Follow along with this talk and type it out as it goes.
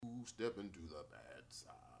stepping to the bad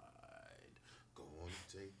side. Gonna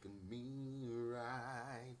take me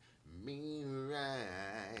right, me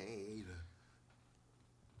right.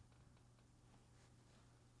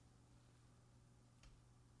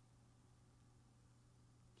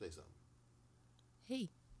 Say something. Hey.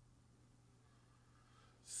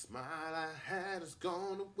 Smile I had is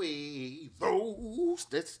gone away. Those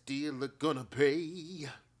that still are gonna pay.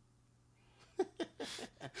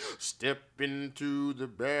 Step into the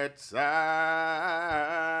bad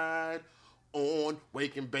side on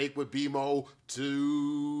Wake and Bake with BMO today.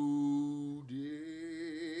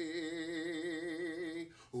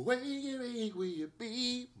 Wake and Bake with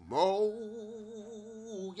BMO.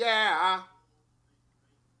 Yeah.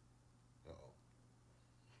 Uh-oh.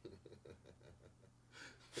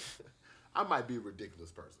 I might be a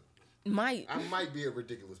ridiculous person. Might. I might be a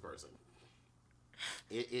ridiculous person.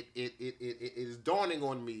 It is dawning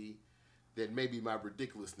on me that maybe my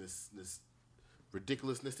ridiculousness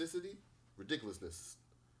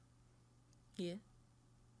Yeah.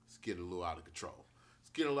 is getting a little out of control.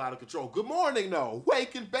 It's getting a little out of control. Good morning, though.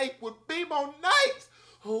 Wake and Bake with BMO Nights.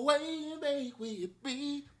 Wake and Bake with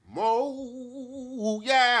BMO.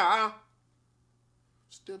 Yeah.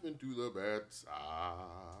 Stepping to the bad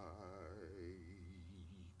side.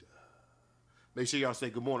 Make sure y'all say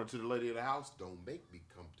good morning to the lady of the house. Don't make me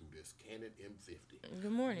come through this Canon M50. Good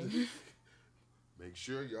morning. Make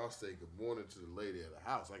sure y'all say good morning to the lady of the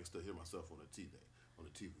house. I can still hear myself on the TV.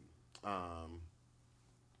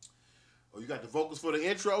 Oh, you got the vocals for the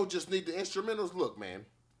intro? Just need the instrumentals? Look, man.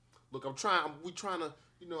 Look, we trying to,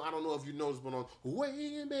 I don't know if you noticed, but on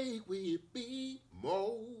Way and Make with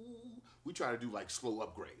BMO, we try to do like slow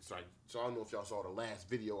upgrades, right? So I don't know if y'all saw the last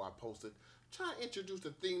video I posted. Trying to introduce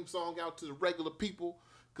the theme song out to the regular people,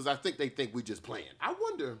 because I think they think we just playing. I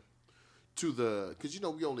wonder because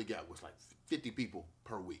we only got what's like 50 people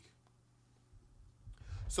per week.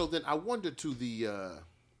 So then I wonder to the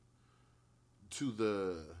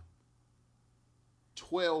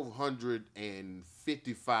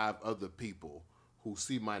 1,255 other people who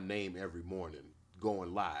see my name every morning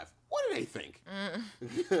going live, what do they think?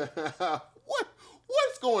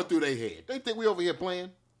 What's going through their head? They think we over here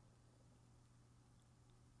playing?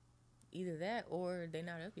 Either that or they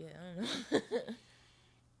not up yet. I don't know.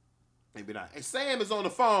 Maybe not. Hey, Sam is on the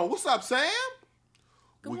phone. What's up, Sam?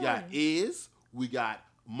 Good we morning. got Iz. We got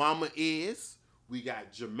Mama Iz. We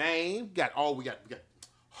got Jermaine. We got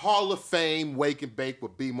Hall of Fame Wake and Bake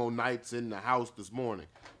with BMO Nights in the house this morning.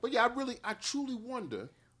 But yeah, I truly wonder.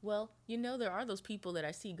 Well, there are those people that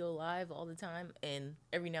I see go live all the time, and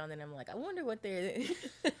every now and then I'm like, I wonder what they're. I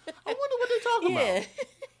wonder what they're talking about.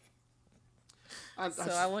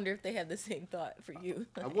 I wonder if they have the same thought for you.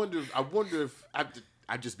 I wonder if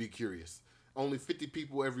I'd just be curious. Only 50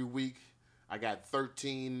 people every week. I got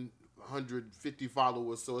 1,350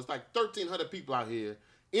 followers, so it's like 1,300 people out here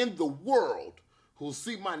in the world who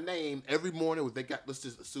see my name every morning. Let's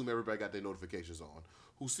just assume everybody got their notifications on.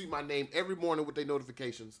 Who see my name every morning with their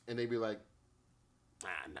notifications, and they be like, nah,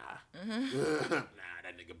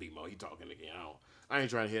 that nigga BMO, he talking again. I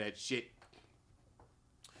ain't trying to hear that shit.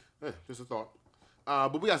 Just a thought.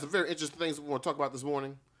 But we got some very interesting things we want to talk about this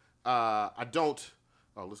morning. Let's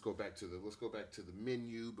go back to the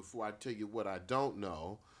menu before I tell you what I don't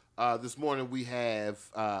know. This morning we have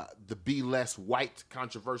the Be Less White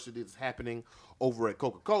controversy that's happening over at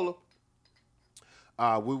Coca-Cola.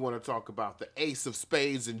 We want to talk about the Ace of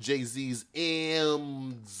Spades and Jay-Z's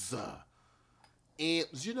M's.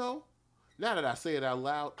 M's, now that I say it out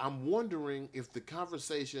loud, I'm wondering if the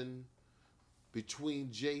conversation between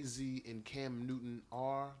Jay-Z and Cam Newton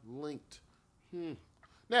are linked.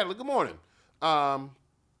 Natalie, good morning.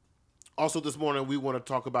 Also this morning, we want to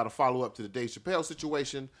talk about a follow-up to the Dave Chappelle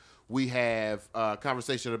situation. We have a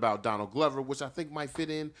conversation about Donald Glover, which I think might fit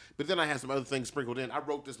in. But then I had some other things sprinkled in. I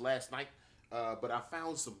wrote this last night, but I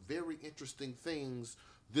found some very interesting things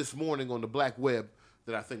this morning on the black web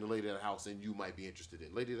that I think the lady of the house and you might be interested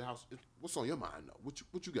in. Lady of the house, what's on your mind, though? What you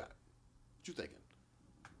got? What you thinking?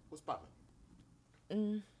 What's popping?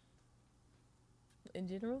 In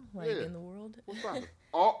general, in the world. What's popping?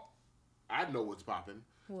 Oh, I know what's popping.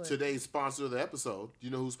 What? Today's sponsor of the episode. You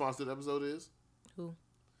know who sponsor of the episode is? Who?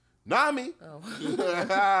 Nami. Oh.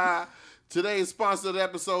 Today's sponsor of the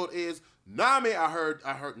episode is Nami. I heard,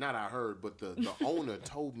 but the owner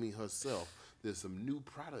told me herself there's some new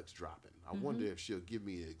products dropping. I wonder if she'll give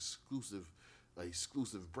me an exclusive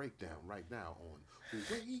breakdown right now on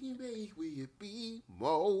Wake and Bake with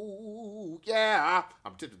BMO. Yeah.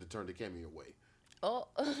 I'm tempted to turn the camera away. Oh.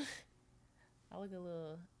 I look a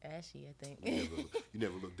little ashy, I think. You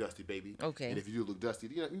never look dusty, baby. Okay. And if you do look dusty,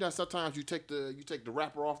 you know sometimes you take the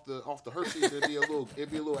wrapper off the Hershey's and it'd be a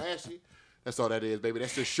little ashy. That's all that is, baby.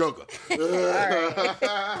 That's just sugar. Right.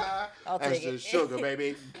 I'll That's take just it. sugar,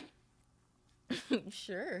 baby.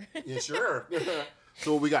 Sure. Yeah, sure.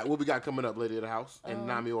 So what we got coming up, Lady of the House and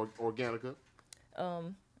Nami Organica?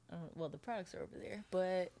 Well, the products are over there,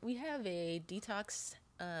 but we have a detox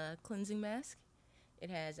cleansing mask. It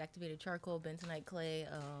has activated charcoal, bentonite clay,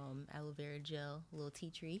 aloe vera gel, a little tea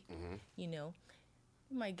tree. Mm-hmm. You know,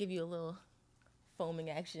 it might give you a little foaming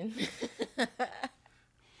action.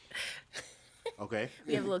 Okay.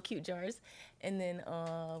 We have little cute jars, and then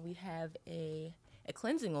we have a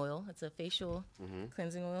cleansing oil. It's a facial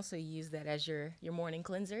cleansing oil, so you use that as your morning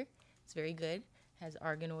cleanser. It's very good. Has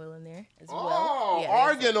argan oil in there as well. Oh, Yeah,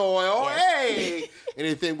 argan oil. Yeah. Hey.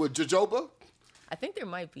 Anything with jojoba? I think there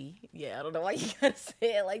might be. Yeah, I don't know why you gotta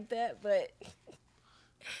say it like that, but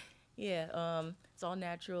yeah, it's all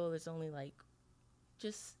natural. There's only like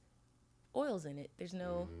just oils in it. There's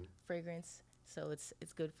no fragrance, so it's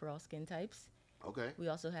good for all skin types. Okay. We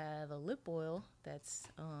also have a lip oil that's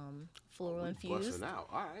floral infused. Busting out.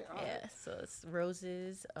 All right. Yeah, so it's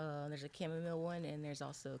roses. There's a chamomile one, and there's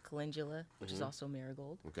also calendula, which is also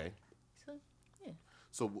marigold. Okay. So yeah.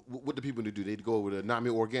 So what do people need to do? They go over to Nami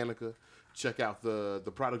Organica, check out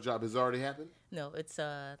the product drop has already happened? No, it's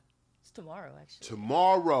tomorrow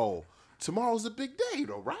actually. Tomorrow's a big day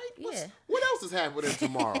though, right? Yeah. What else is happening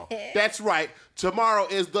tomorrow? That's right. Tomorrow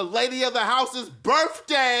is the lady of the house's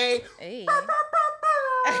birthday. Hey.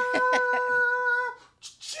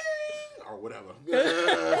 Or whatever.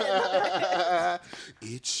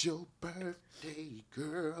 It's your birthday,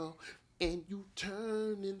 girl, and you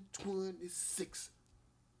turning 26.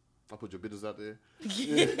 I'll put your business out there.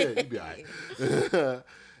 You be all right.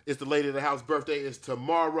 It's the lady of the house birthday. It's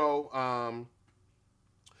tomorrow.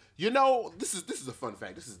 You know, this is a fun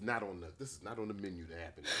fact. This is not on the menu that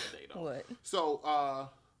happened the other day though. What? So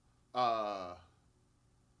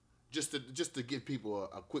just to give people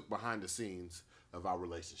a quick behind the scenes of our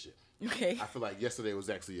relationship. Okay. I feel like yesterday was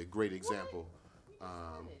actually a great example.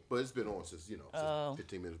 But it's been on since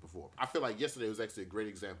 15 minutes before. I feel like yesterday was actually a great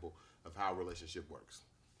example of how a relationship works.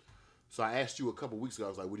 So I asked you a couple weeks ago, I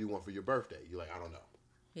was like, what do you want for your birthday? You're like, I don't know.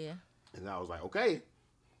 Yeah. And I was like, okay.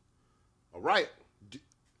 All right.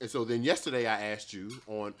 And so then yesterday I asked you,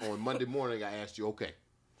 on Monday morning, I asked you, okay,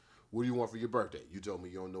 what do you want for your birthday? You told me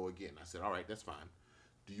you don't know again. I said, all right, that's fine.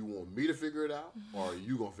 Do you want me to figure it out or are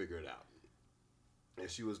you going to figure it out?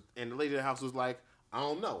 And the lady of the house was like, I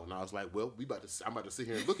don't know. And I was like, well, I'm about to sit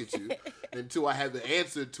here and look at you until I have the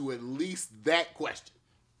answer to at least that question.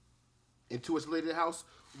 And to which the lady of the house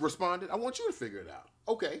responded, I want you to figure it out.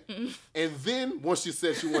 Okay. And then once she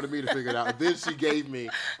said she wanted me to figure it out, then she gave me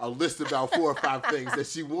a list of about 4 or 5 things that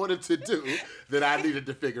she wanted to do that I needed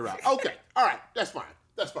to figure out. Okay. All right. That's fine.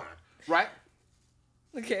 Right?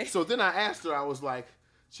 Okay. So then I asked her, I was like,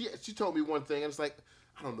 she told me one thing, and it's like,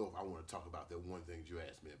 I don't know if I want to talk about that one thing you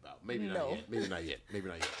asked me about. Maybe not yet.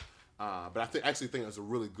 But I actually think that's a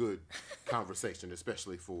really good conversation,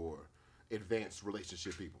 especially for advanced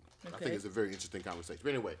relationship people. Okay. I think it's a very interesting conversation.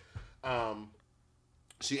 But anyway,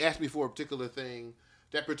 she asked me for a particular thing.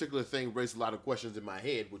 That particular thing raised a lot of questions in my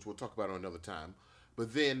head, which we'll talk about on another time.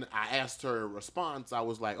 But then I asked her in response, I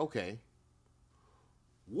was like, okay,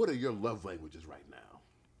 what are your love languages right now?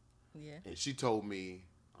 Yeah. And she told me,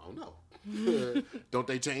 I don't know. Don't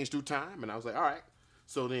they change through time? And I was like, all right.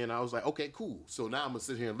 So then I was like, okay, cool. So now I'm going to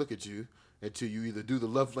sit here and look at you until you either do the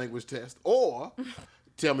love language test or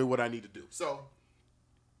tell me what I need to do. So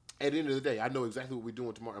at the end of the day, I know exactly what we're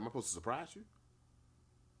doing tomorrow. Am I supposed to surprise you?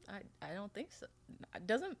 I don't think so. It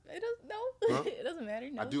doesn't matter.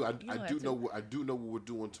 No. I do know what we're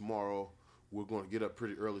doing tomorrow. We're going to get up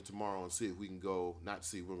pretty early tomorrow and see if we can go, we're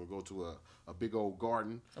going to go to a big old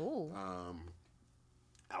garden. Ooh.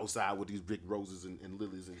 Outside with these big roses and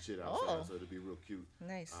lilies and shit outside, so it'll be real cute.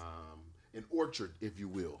 Nice. An orchard, if you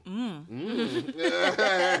will. You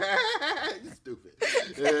stupid.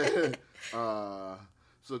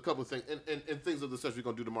 So a couple of things, and things of the such we're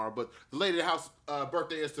going to do tomorrow. But the lady of the house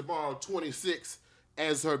birthday is tomorrow, 26,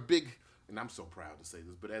 as her big, and I'm so proud to say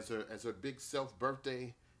this, but as her big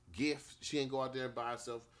self-birthday gift, she ain't go out there and buy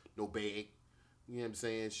herself no bag. You know what I'm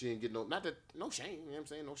saying? She ain't get no shame. You know what I'm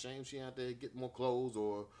saying? No shame. She ain't out there get more clothes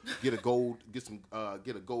or get a gold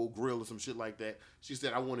grill or some shit like that. She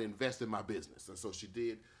said, I want to invest in my business. And so she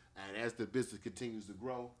did. And as the business continues to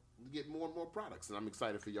grow, we get more and more products. And I'm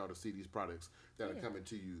excited for y'all to see these products that are coming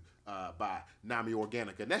to you by Nami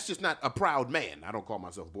Organica. And that's just not a proud man. I don't call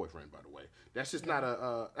myself boyfriend, by the way. That's just not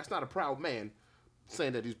a proud man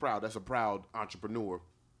saying that he's proud. That's a proud entrepreneur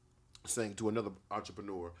saying to another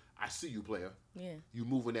entrepreneur, I see you, player. Yeah. You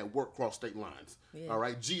moving that work cross state lines. Yeah. All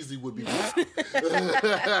right? Jeezy would be proud.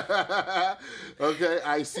 Okay?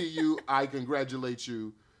 I see you. I congratulate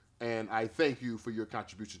you. And I thank you for your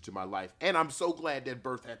contribution to my life. And I'm so glad that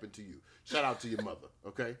birth happened to you. Shout out to your mother,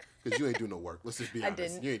 okay? Because you ain't do no work. Let's just be honest.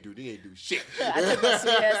 Didn't. You ain't do shit. I took my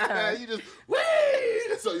sweet ass time. You just,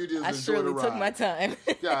 so you just I enjoy surely the ride. took my time.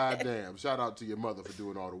 God damn. Shout out to your mother for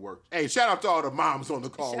doing all the work. Hey, shout out to all the moms on the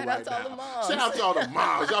call Shout right out to now. all the moms. Shout out to all the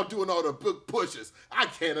moms. Y'all doing all the big pushes. I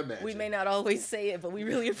can't imagine. We may not always say it, but we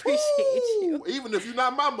really appreciate you. Even if you're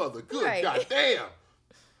not my mother. Good Right. God damn.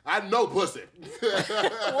 I know pussy.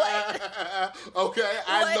 What? Okay,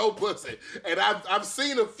 I know pussy. And I've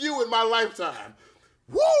seen a few in my lifetime.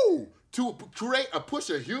 Woo! To push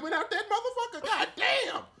a human out that motherfucker? God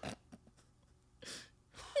damn.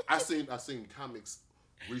 I've seen comics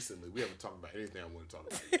recently. We haven't talked about anything I want to talk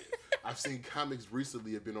about yet. I've seen comics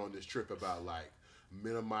recently have been on this trip about like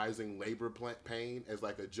minimizing labor pain as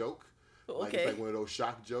like a joke. Like it's like one of those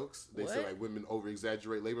shock jokes. They say like women over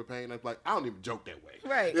exaggerate labor pain. I'm like, I don't even joke that way.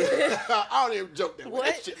 Right. I don't even joke that way. What?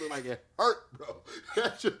 That shit look like it hurt, bro.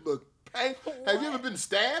 That shit look pain. Have you ever been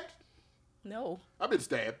stabbed? No. I've been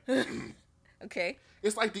stabbed. Okay.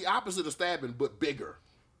 It's like the opposite of stabbing, but bigger.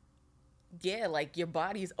 Yeah, like your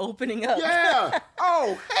body's opening up. Yeah.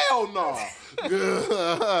 Oh, hell no.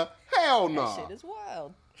 Hell no. That shit is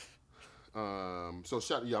wild. So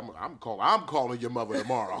I'm calling your mother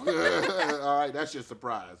tomorrow. All right, that's your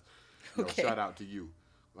surprise. Okay. Shout out to you.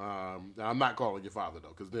 I'm not calling your father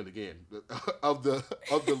though, because then again, of the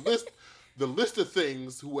list of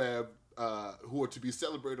things who are to be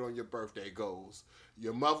celebrated on your birthday goes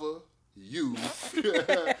your mother, you,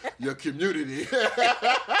 your community,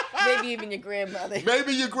 Maybe even your grandmother.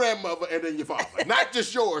 maybe your grandmother, and then your father. Not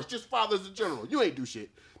just yours, just fathers in general. You ain't do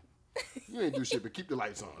shit. You ain't do shit, but keep the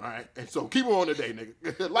lights on, all right? And so keep them on today,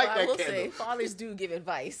 nigga. Light I that will candle. say, fathers do give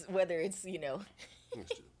advice, whether it's,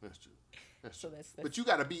 That's true. So that's But you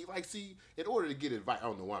gotta be like, see, in order to get advice, I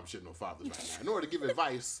don't know why I'm shitting on fathers right now. In order to give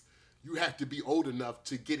advice, you have to be old enough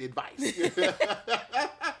to get advice.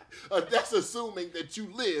 That's assuming that you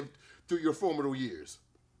lived through your formative years.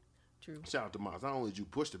 true. Shout out to moms. Not only did you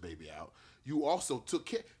push the baby out, you also took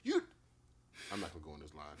care. I'm not gonna go on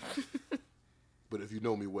this line. But if you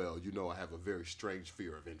know me well, you know I have a very strange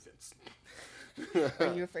fear of infants.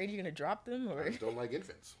 Are you afraid you're gonna drop them, or? I just don't like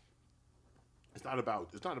infants. It's not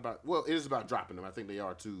about, well, it is about dropping them. I think they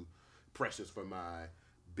are too precious for my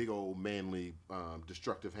big old manly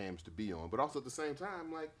destructive hands to be on. But also at the same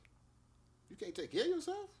time, like, you can't take care of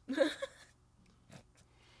yourself.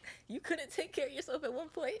 You couldn't take care of yourself at one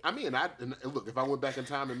point? I mean, and look, if I went back in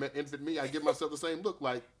time and met infant me, I'd give myself the same look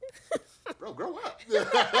like, bro, grow up.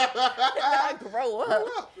 Not grow up. Grow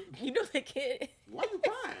up. You know they can't. Why you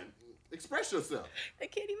crying? Express yourself. They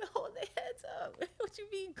can't even hold their heads up. What you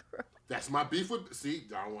mean, grow? That's my beef with. See,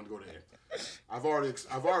 I don't want to go there. I've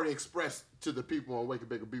already expressed to the people on Wake and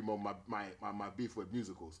Bake and Bemo my beef with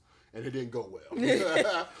musicals, and it didn't go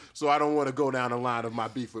well. So I don't want to go down the line of my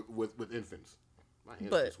beef with infants. My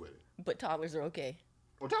hands are sweaty. But toddlers are okay.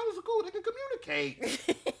 Well, toddlers are cool. They can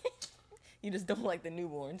communicate. You just don't like the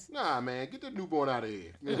newborns. Nah, man, get the newborn out of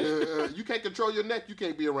here. You can't control your neck. You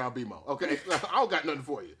can't be around BMO. Okay, I don't got nothing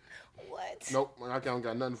for you. What? Nope, I don't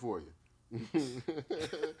got nothing for you.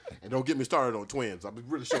 And don't get me started on twins. I've been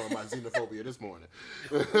really showing my xenophobia this morning.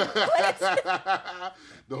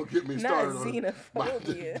 Don't get me started Not on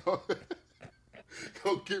xenophobia.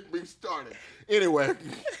 Don't get me started.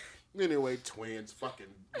 Anyway, twins, fucking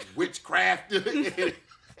witchcraft.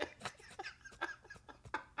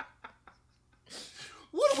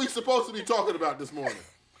 What are we supposed to be talking about this morning?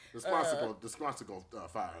 The sponsor gonna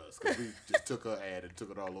fire us because we just took her ad and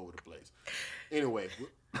took it all over the place. Anyway,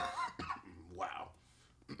 wow.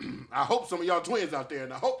 I hope some of y'all twins out there,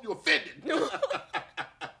 and I hope you're offended.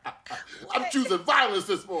 I'm choosing violence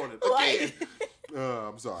this morning again.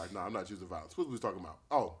 I'm sorry. No, I'm not choosing violence. What was we talking about?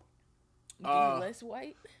 Oh, Be less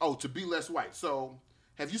white. Oh, to be less white. So,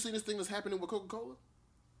 have you seen this thing that's happening with Coca-Cola?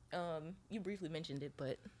 You briefly mentioned it,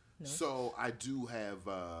 but no. So I do have.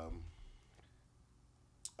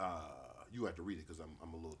 You have to read it because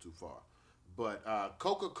I'm a little too far. But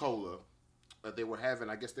Coca-Cola, they were having.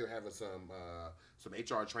 I guess they were having some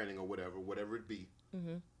HR training or whatever it be.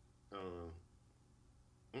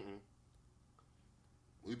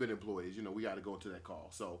 We've been employees. We got to go into that call.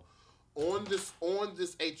 So on this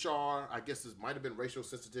HR, I guess it might have been racial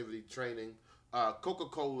sensitivity training.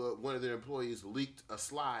 Coca-Cola, one of their employees leaked a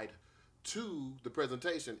slide to the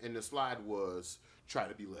presentation, and the slide was try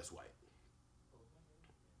to be less white.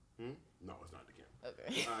 No, it's not the camera.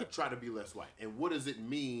 Okay. Try to be less white. And what does it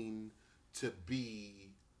mean to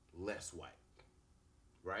be less white?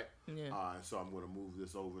 Right? Yeah. So I'm going to move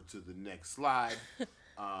this over to the next slide.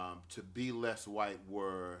 To be less white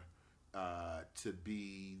were to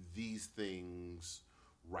be these things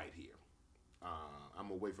right here. I'm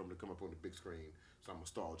going to wait for them to come up on the big screen, so I'm going to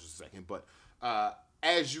stall just a second. But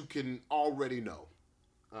as you can already know,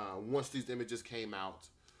 once these images came out,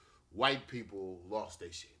 white people lost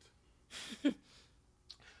their shit.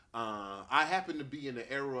 I happen to be in an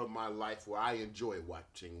era of my life where I enjoy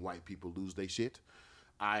watching white people lose their shit.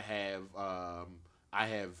 I have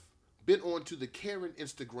been onto the Karen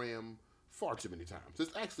Instagram far too many times.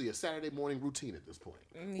 It's actually a Saturday morning routine at this point.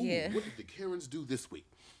 Yeah. Ooh, what did the Karens do this week?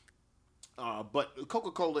 But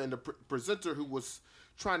Coca-Cola and the presenter who was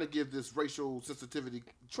trying to give this racial sensitivity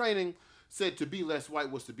training said to be less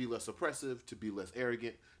white was to be less oppressive, to be less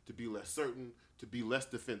arrogant, to be less certain, to be less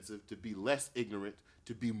defensive, to be less ignorant,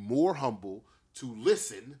 to be more humble, to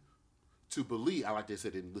listen, to believe. I like they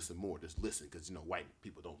said they didn't listen more, just listen, because white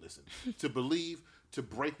people don't listen. To believe, to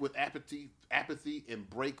break with apathy, and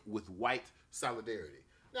break with white solidarity.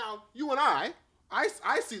 Now, you and I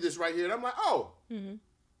see this right here, and I'm like, oh,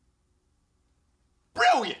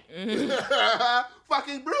 brilliant,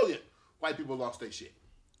 fucking brilliant. White people lost their shit.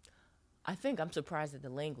 I think I'm surprised at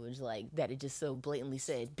the language, like that it just so blatantly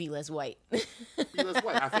said, "Be less white." Be less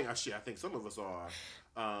white. I think some of us are.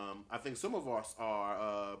 I think some of us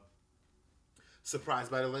are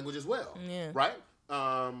surprised by the language as well. Yeah. Right.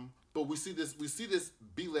 But we see this.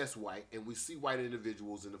 Be less white, and we see white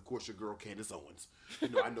individuals, and of course your girl Candace Owens.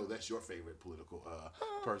 I know that's your favorite political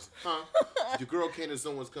person. Huh? Your girl Candace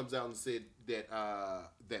Owens comes out and said that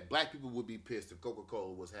that black people would be pissed if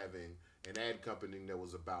Coca-Cola was having an ad company that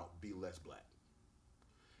was about be less black.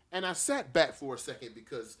 And I sat back for a second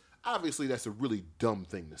because obviously that's a really dumb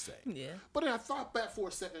thing to say. Yeah. But then I thought back for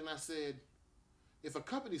a second and I said, if a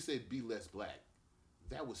company said be less black,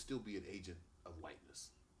 that would still be an agent of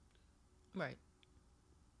whiteness. Right.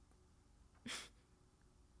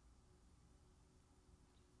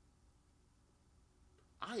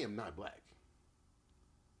 I am not black.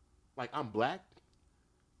 Like, I'm black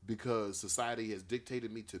because society has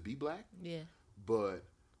dictated me to be black. Yeah. But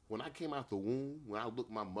when I came out the womb, when I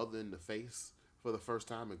looked my mother in the face for the first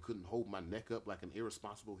time and couldn't hold my neck up like an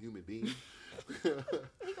irresponsible human being. You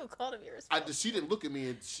gonna call him irresponsible? She didn't look at me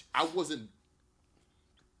and I wasn't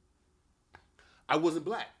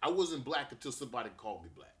black. I wasn't black until somebody called me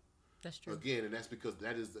black. That's true. Again, and that's because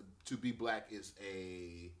to be black is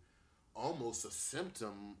almost a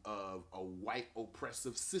symptom of a white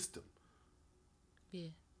oppressive system. Yeah.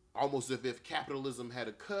 Almost if capitalism had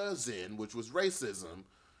a cousin, which was racism,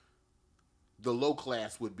 the low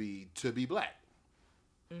class would be to be black.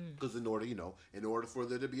 Because in order for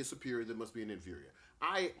there to be a superior, there must be an inferior.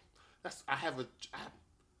 I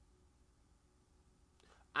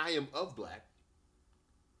am of black.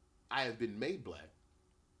 I have been made black.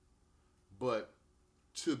 But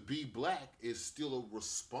to be black is still a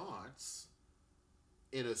response,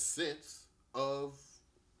 in a sense, of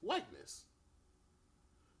whiteness.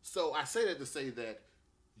 So I say that to say that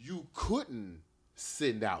you couldn't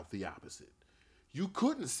send out the opposite. You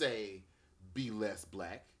couldn't say be less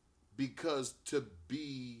black, because to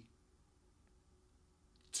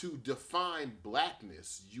define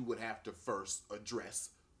blackness, you would have to first address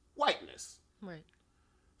whiteness. Right.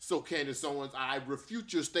 So Candace Owens, I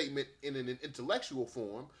refute your statement in an intellectual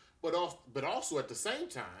form, but also at the same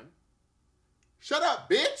time, shut up,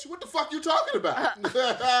 bitch. What the fuck you talking about?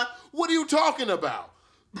 What are you talking about?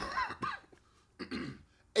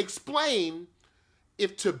 Explain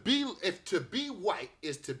if to be white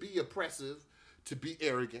is to be oppressive, to be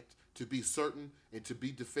arrogant, to be certain, and to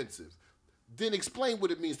be defensive, then explain what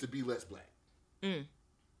it means to be less black.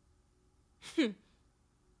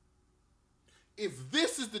 If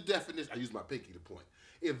this is the definition, I use my pinky to point.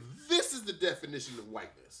 If this is the definition of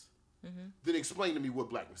whiteness, then explain to me what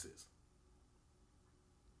blackness is.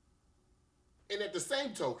 And at the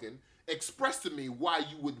same token, express to me why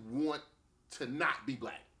you would want to not be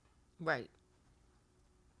black. Right.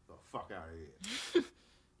 The fuck out of here.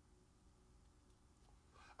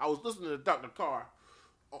 I was listening to Dr. Carr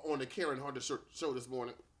on the Karen Hunter show this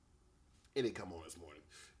morning. It didn't come on this morning.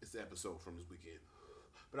 It's the episode from this weekend.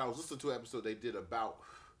 But I was listening to an episode they did about,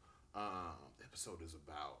 the episode is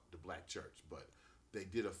about the black church, but they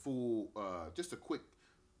did a full, just a quick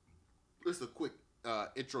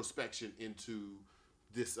introspection into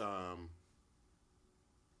this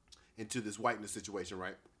whiteness situation,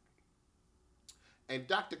 right? And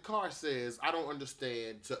Dr. Carr says, I don't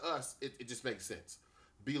understand. To us, it just makes sense.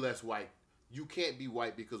 Be less white. You can't be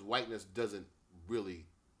white because whiteness doesn't really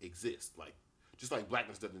exist. Like, just like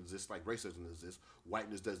blackness doesn't exist, like race doesn't exist,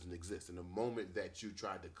 whiteness doesn't exist. And the moment that you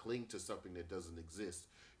try to cling to something that doesn't exist,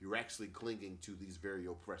 you're actually clinging to these very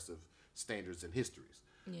oppressive standards and histories.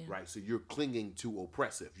 Yeah. Right? So you're clinging to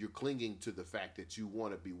oppressive. You're clinging to the fact that you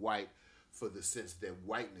want to be white for the sense that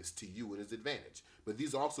whiteness to you is advantage. But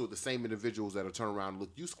these are also the same individuals that'll turn around and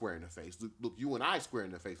look you square in the face, look you and I square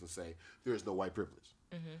in the face and say, there is no white privilege.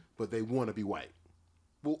 Mm-hmm. But they want to be white.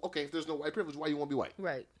 Well, okay, if there's no white privilege, why you want to be white?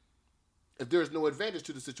 Right. If there's no advantage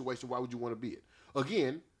to the situation, why would you want to be it?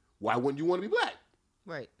 Again, why wouldn't you want to be black?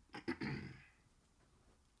 Right.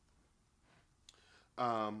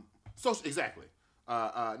 Exactly.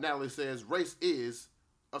 Natalie says race is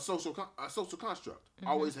a social construct. Mm-hmm.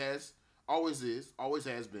 Always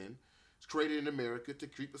has been. It's created in America to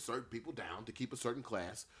keep a certain people down, to keep a certain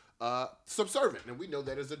class subservient, and we know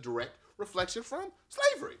that is a direct reflection from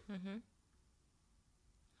slavery. Mm-hmm.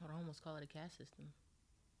 I'd almost call it a caste system.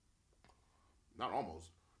 Not almost.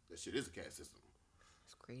 That shit is a caste system.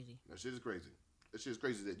 It's crazy. That shit is crazy. That shit is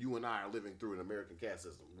crazy that you and I are living through an American caste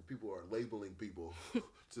system where people are labeling people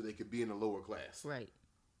so they could be in a lower class. Right.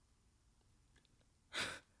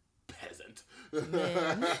 Peasant.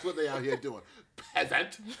 That's what they out here doing.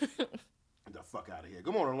 Peasant. Get the fuck out of here.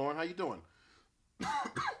 Good morning, Lauren. How you doing?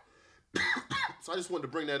 So I just wanted to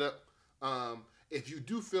bring that up. If you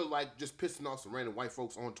do feel like just pissing off some random white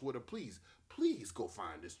folks on Twitter, please go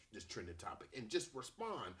find this trending topic and just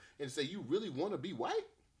respond and say you really want to be white?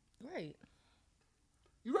 Right.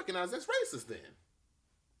 You recognize that's racist then.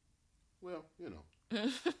 Well, you know.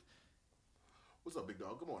 What's up, big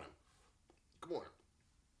dog? Good morning. Good morning.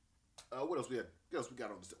 What else we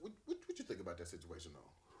got on this? What you think about that situation,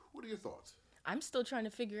 though? What are your thoughts? I'm still trying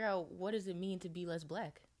to figure out what does it mean to be less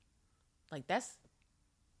black. Like that's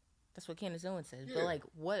what Candace Owens said. Yeah. But like,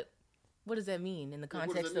 what does that mean in the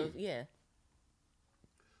context of Because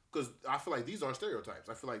I feel like these aren't stereotypes.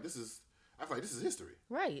 I feel like this is history.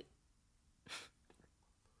 Right.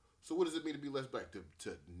 So what does it mean to be less black? To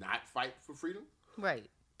not fight for freedom? Right.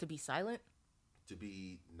 To be silent? To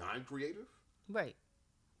be non-creative? Right.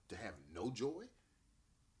 To have no joy?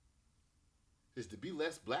 Is to be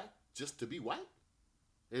less black just to be white?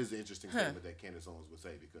 It is an interesting statement that Candace Owens would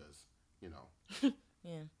say because, you know.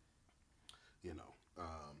 Yeah. You know.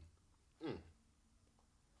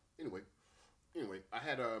 Anyway, I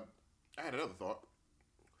had another thought.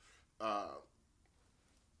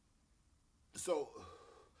 So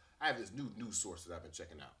I have this new news source that I've been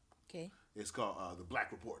checking out. Okay. It's called The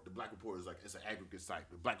Black Report. The Black Report is it's an aggregate site.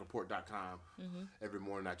 TheBlackReport.com. Mm-hmm. Every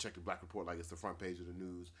morning I check the Black Report like it's the front page of the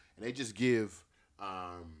news, and they just give,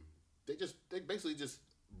 they basically just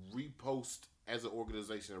repost as an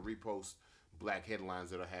organization and repost black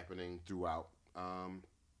headlines that are happening throughout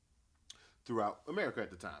America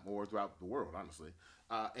at the time, or throughout the world, honestly.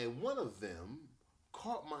 And one of them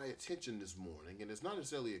caught my attention this morning, and it's not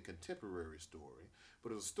necessarily a contemporary story,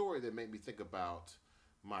 but it's a story that made me think about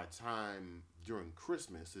my time during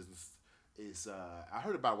Christmas. I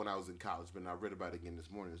heard about it when I was in college, but I read about it again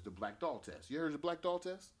this morning. It's the Black Doll Test. You heard of the Black Doll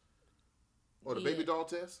Test? Or the Baby Doll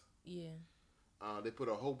Test? Yeah. They put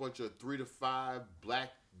a whole bunch of 3 to 5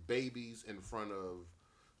 black babies in front of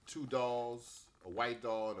 2 dolls, a white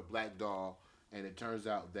doll and a black doll, and it turns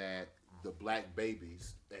out that the black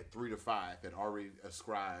babies at 3 to 5 had already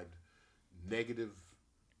ascribed negative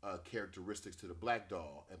characteristics to the black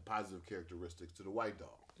doll and positive characteristics to the white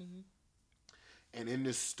doll. Mm-hmm. And in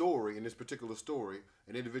this particular story,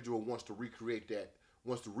 an individual wants to recreate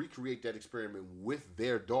that experiment with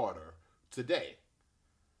their daughter today.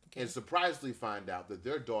 Okay. And surprisingly find out that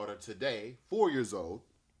their daughter today, 4 years old,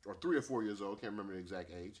 or 3 or 4 years old, can't remember the exact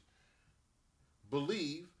age,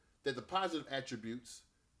 believe that the positive attributes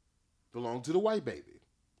belong to the white baby.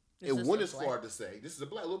 And went as far to say, this is a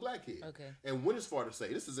little black kid. Okay. And went as far to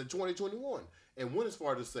say, this is in 2021, and went as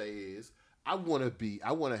far to say is, I want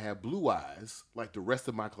to have blue eyes like the rest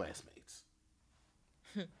of my classmates.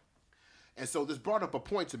 And so this brought up a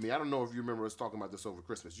point to me. I don't know if you remember us talking about this over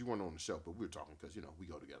Christmas. You weren't on the show, but we were talking because, we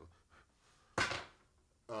go together.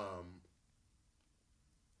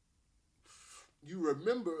 You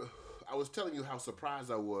remember, I was telling you how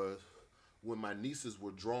surprised I was when my nieces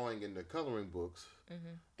were drawing in the coloring books,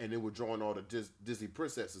 mm-hmm. and they were drawing all the Disney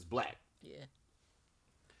princesses black. Yeah.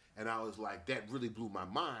 And I was like, that really blew my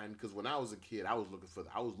mind because when I was a kid, I was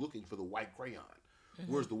looking for the white crayon.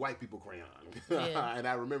 Mm-hmm. Where's the white people crayon? Yeah. And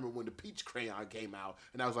I remember when the peach crayon came out,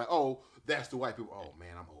 and I was like, oh, that's the white people. Oh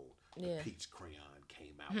man, I'm old. Yeah. The peach crayon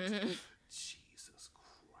came out. Jesus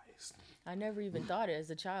Christ. I never even thought it as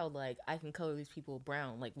a child, like, I can color these people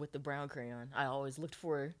brown, like with the brown crayon. I always looked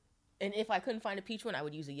for, and if I couldn't find a peach one, I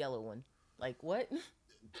would use a yellow one. Like what?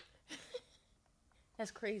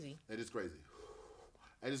 That's crazy. That is crazy.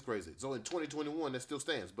 That is crazy. So in 2021, that still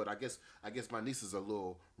stands. But I guess my nieces are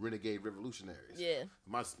little renegade revolutionaries. Yeah.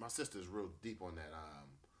 My sister's real deep on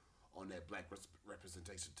that black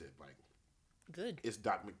representation tip. Like, good. It's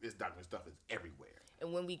Doc stuff is everywhere.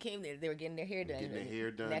 And when we came there, they were getting their hair done. Getting their hair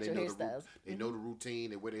done. Natural hairstyles. They know the routine.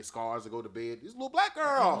 They wear their scars to go to bed. These little black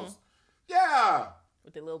girls. Yeah.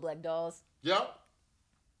 With their little black dolls. Yep.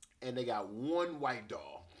 And they got one white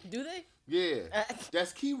doll. Do they? Yeah.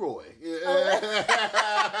 That's Keroy.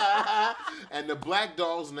 Oh. And the black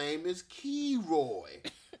doll's name is Keroy.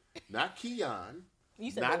 Not Keon. You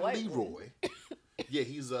said not the white Leroy. Yeah,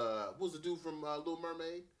 he's what was the dude from Little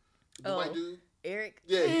Mermaid? The white dude? Eric?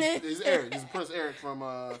 Yeah, he's Eric. He's Prince Eric from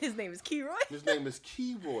His name is Keroy? His name is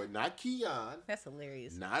Keroy, not Keon. That's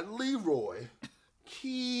hilarious. Not Leroy.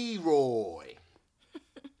 Keroy.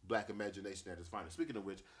 Black imagination at its finest. Speaking of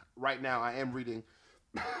which, right now I am reading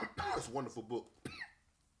this wonderful book,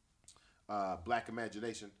 Black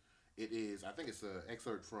Imagination. It is, I think it's an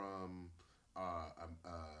excerpt from a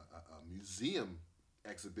museum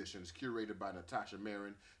exhibition. It's curated by Natasha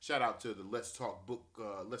Marin. Shout out to the Let's Talk Bro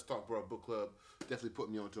Book Club. Definitely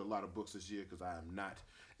put me onto a lot of books this year because I am not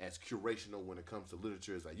as curational when it comes to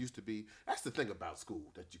literature as I used to be. That's the thing about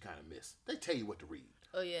school that you kind of miss. They tell you what to read.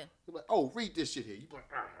 Oh, yeah. You're like, oh, read this shit here. You like,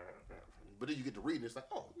 but then you get to read and it's like,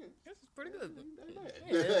 oh, yeah, this is pretty good.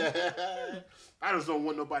 Yeah. I just don't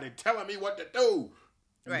want nobody telling me what to do.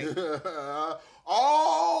 Right.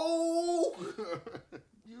 Oh,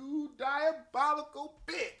 you diabolical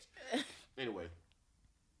bitch. Anyway,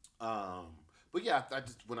 but yeah, I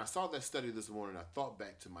just when I saw that study this morning, I thought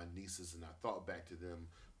back to my nieces and I thought back to them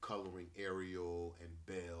coloring Ariel and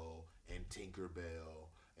Belle and Tinkerbell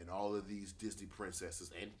and all of these Disney princesses,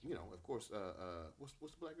 and of course, what's the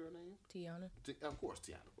black girl name? Tiana. Of course,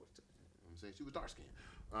 Tiana. Of course, I'm saying she was dark skinned.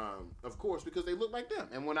 Of course, because they look like them.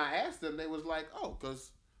 And when I asked them, they was like, "Oh,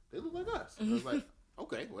 because they look like us." I was like,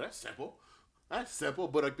 "Okay, well that's simple. That's simple."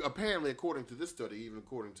 But apparently, according to this study, even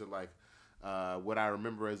according to like what I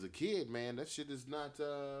remember as a kid, man, that shit is not.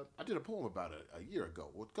 I did a poem about it a year ago,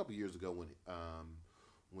 well, a couple years ago when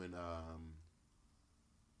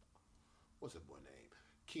what's that boy name?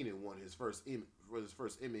 Keenan won his first Emmy.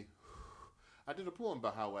 I did a poem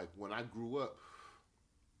about how like when I grew up,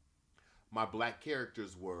 my black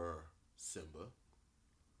characters were Simba,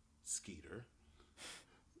 Skeeter,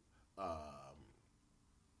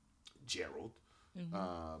 Gerald,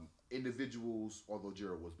 individuals, although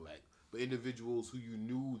Gerald was black, but individuals who you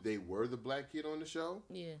knew they were the black kid on the show,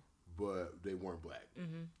 yeah, but they weren't black.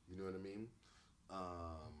 You know what I mean?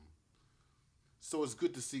 So it's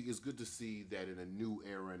good to see. It's good to see that in a new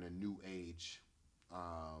era and a new age,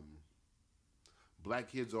 black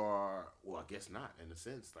kids are. Well, I guess not in a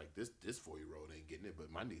sense. Like this 4-year-old ain't getting it, but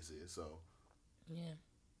my niece is. So yeah.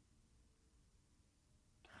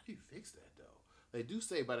 How do you fix that though? They do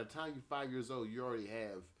say by the time you're 5 years old, you already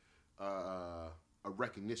have a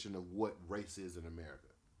recognition of what race is in America.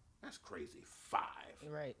 That's crazy. 5.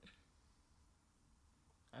 Right.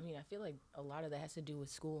 I mean, I feel like a lot of that has to do with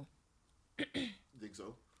school. Think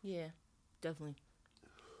so? Yeah, definitely.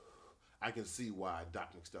 I can see why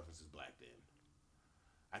Doc McStuffins is black then.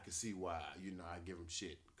 I can see why, I give him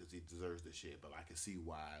shit because he deserves the shit, but I can see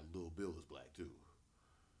why Lil Bill is black too.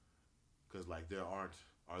 Because like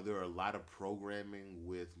are there a lot of programming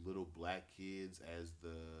with little black kids as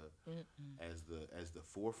the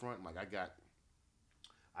forefront? Like I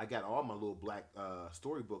got all my little black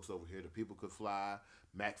storybooks over here. The People Could Fly,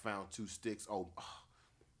 Mac Found 2 Sticks. Oh,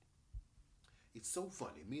 it's so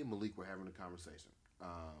funny. Me and Malik were having a conversation.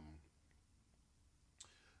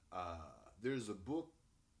 There's a book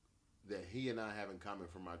that he and I have in common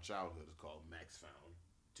from our childhood. It's called Max Found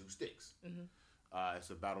 2 Sticks.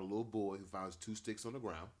 It's about a little boy who finds 2 sticks on the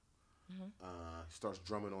ground. He starts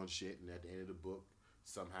drumming on shit, and at the end of the book,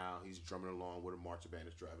 somehow he's drumming along with a marching band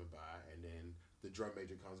that's driving by, and then the drum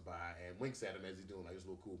major comes by and winks at him as he's doing like this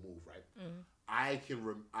little cool move, right? I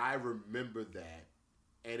remember that.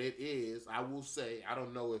 And it is, I will say, I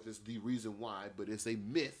don't know if it's the reason why, but it's a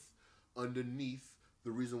myth underneath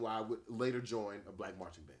the reason why I would later join a black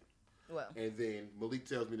marching band. Well. And then Malik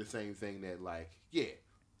tells me the same thing that, like, yeah,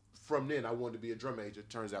 from then I wanted to be a drum major.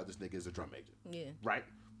 Turns out this nigga is a drum major. Yeah. Right?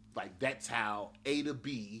 Like, that's how A to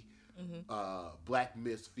B, black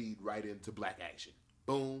myths feed right into black action.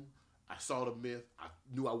 Boom. I saw the myth. I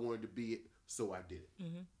knew I wanted to be it, so I did it.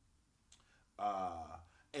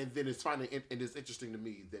 And then it's finally, and it's interesting to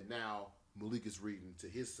me that now Malik is reading to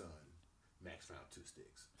his son, Max Found 2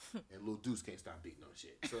 Sticks. And Lil Deuce can't stop beating on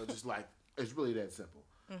shit. So it's just like, it's really that simple.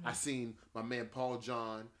 I seen my man Paul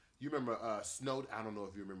John, You remember Snow? I don't know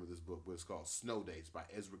if you remember this book, but it's called Snow Days by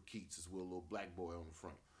Ezra Keats. It's with a little black boy on the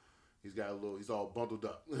front. He's got a little. He's all bundled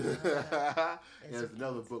up. And there's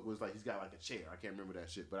another book was like he's got like a chair. I can't remember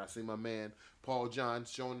that shit, but I see my man Paul John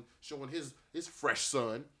showing his fresh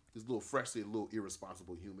son, his little freshly, a little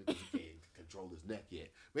irresponsible human because he can't control his neck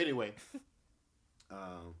yet. But anyway,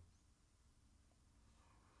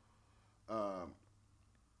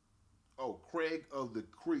 Craig of the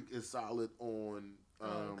Creek is solid on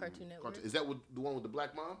Cartoon Network. Is that the one with the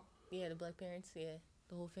black mom? Yeah, the black parents. Yeah,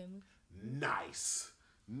 the whole family. Nice.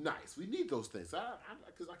 We need those things.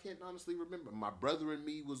 Because I can't honestly remember. My Brother and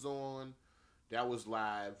Me was on. That was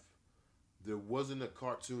live. There wasn't a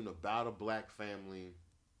cartoon about a black family.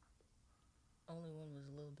 Only one was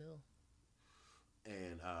Little Bill.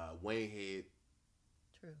 And Wayne Head.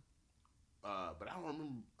 True. But I don't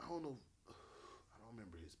remember. I don't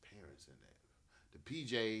remember his parents in that. The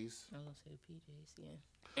PJs. I was gonna say the PJs. Yeah.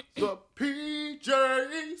 The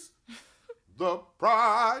PJs. The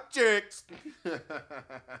Projects.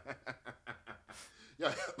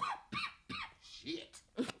 Yeah. Shit.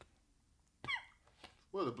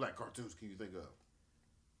 What other black cartoons can you think of?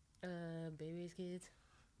 Baby's Kids.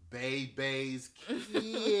 Baby's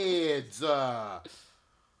Kids.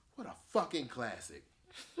 What a fucking classic.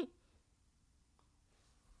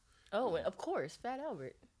 Oh, and of course, Fat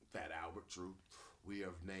Albert. Fat Albert, true. We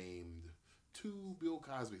have named 2 Bill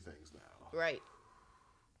Cosby things now. Right.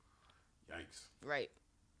 Yikes. Right.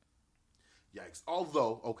 Yikes.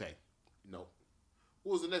 Although, okay, no.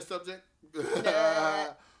 What was the next subject?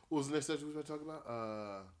 What was the next subject we were talking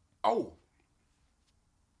about? What?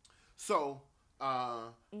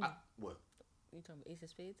 You talking about Ace of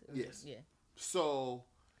Spades? Yes. Yeah. So,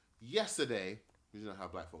 yesterday, you know how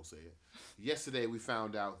black folks say it. Yesterday, we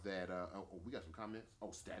found out that, we got some comments.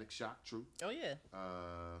 Static Shock, true. Oh, yeah.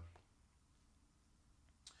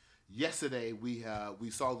 Yesterday, we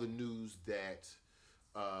saw the news that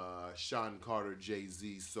Sean Carter,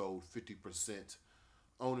 Jay-Z, sold 50%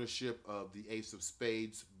 ownership of the Ace of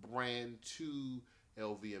Spades brand to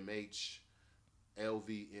LVMH,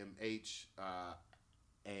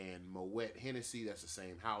 and Moet Hennessy. That's the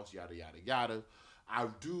same house, yada, yada, yada. I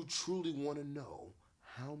do truly want to know,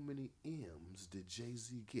 how many M's did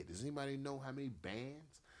Jay-Z get? Does anybody know how many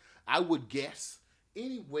bands? I would guess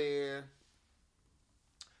anywhere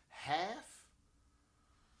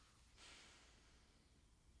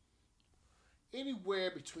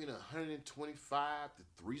anywhere between 125 to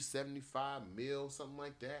 375 mil, something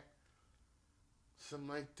like that.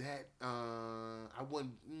 I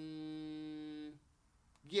wouldn't.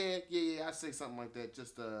 Yeah. I'd say something like that.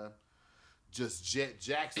 Just Jet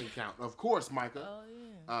Jackson count. Of course, Micah. Oh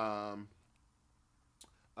yeah.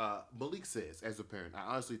 Malik says, as a parent,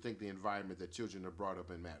 I honestly think the environment that children are brought up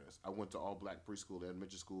in matters. I went to all black preschool,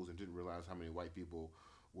 elementary schools, and didn't realize how many white people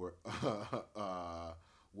were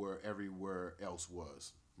where everywhere else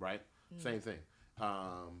was. Right? Same thing.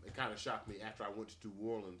 It kind of shocked me after I went to New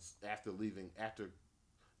Orleans after leaving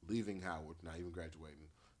Howard, not even graduating,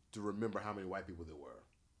 to remember how many white people there were.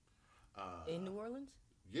 In New Orleans?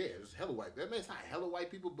 Yeah, there's hella white. I mean, it's not hella white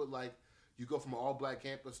people, but like you go from an all black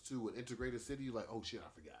campus to an integrated city, you're like, oh shit, I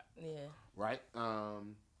forgot. Yeah. Right?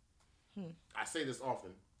 I say this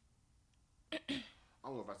often. I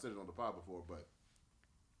don't know if I said it on the pod before, but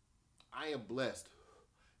I am blessed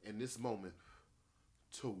in this moment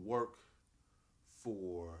to work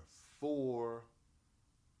for 4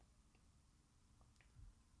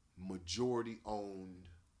 majority-owned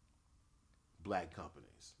black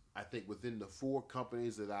companies. I think within the 4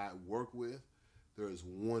 companies that I work with, there is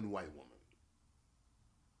 1 white woman.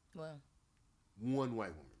 Wow. 1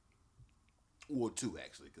 white woman. Or 2,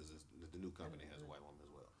 actually, because the new company has a white woman as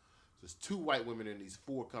well. So there's 2 white women in these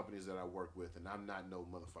 4 companies that I work with, and I'm not no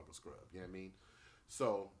motherfucking scrub. You know what I mean?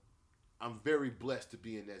 So I'm very blessed to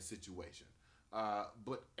be in that situation.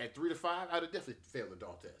 But at 3 to 5, I'd have definitely failed the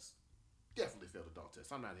adult test. Definitely failed the adult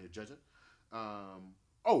test. I'm not here judging. Damn.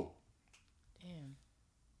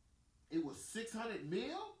 It was 600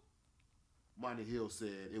 mil? Monty Hill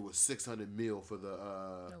said it was 600 mil for the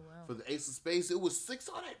for the Ace of Spades. It was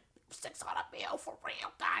 600 mil for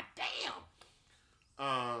real. God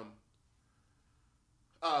damn.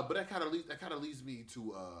 But that kind of leads me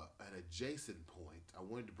to an adjacent point. I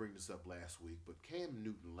wanted to bring this up last week, but Cam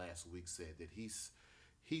Newton last week said that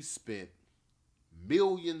he spent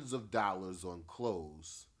millions of dollars on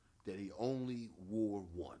clothes that he only wore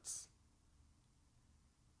once.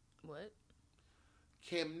 What?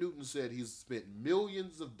 Cam Newton said he's spent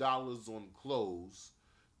millions of dollars on clothes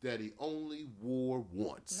that he only wore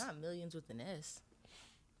once. Not millions with an S.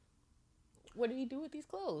 What did he do with these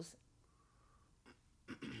clothes?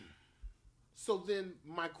 So then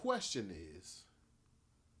my question is,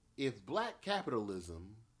 if black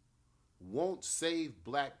capitalism won't save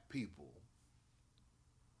black people,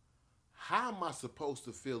 how am I supposed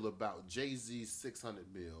to feel about Jay-Z's 600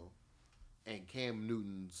 mil and Cam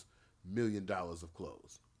Newton's $1 million of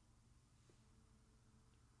clothes?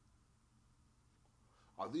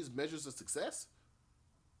 Are these measures of success?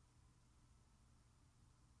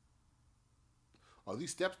 Are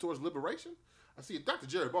these steps towards liberation? I see Dr.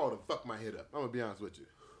 Jerry Ball done fucked my head up. I'm gonna be honest with you.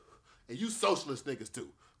 And you socialist niggas too.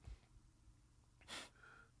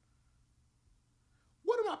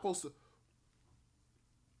 What am I supposed to...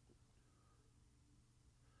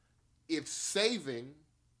 If saving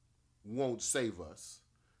won't save us,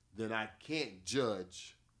 then I can't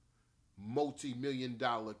judge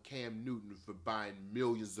multi-million-dollar Cam Newton for buying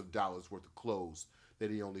millions of dollars worth of clothes that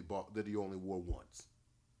he only wore once.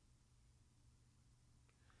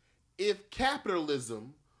 If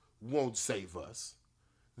capitalism won't save us,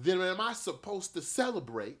 then am I supposed to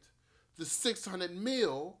celebrate the 600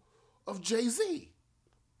 mil of Jay-Z?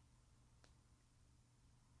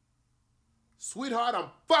 Sweetheart, I'm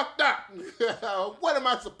fucked up. What am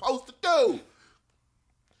I supposed to do?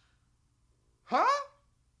 Huh?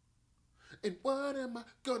 And what am I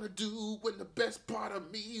gonna do when the best part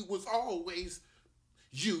of me was always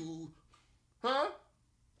you? Huh?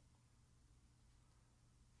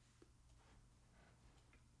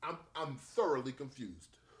 I'm thoroughly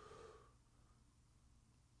confused.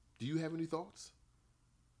 Do you have any thoughts?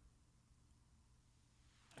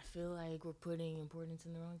 I feel like we're putting importance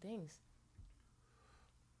in the wrong things.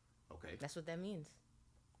 Okay. That's what that means.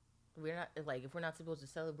 We're not, like, if we're not supposed to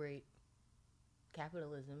celebrate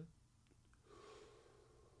capitalism.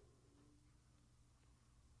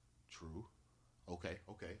 True. Okay.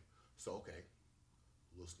 So, okay.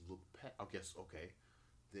 Let's look past, I guess, okay.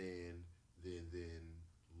 Then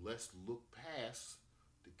let's look past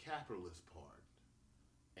the capitalist part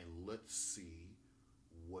and let's see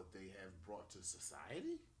what they have brought to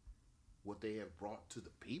society, what they have brought to the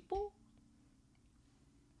people.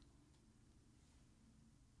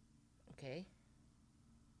 Okay.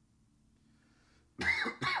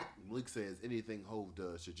 Malik says anything Hov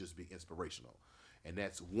does should just be inspirational. And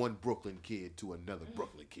that's one Brooklyn kid to another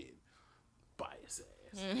Brooklyn kid. Bias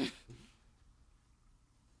ass.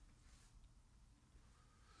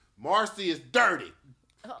 Marcy is dirty.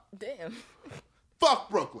 Oh, damn.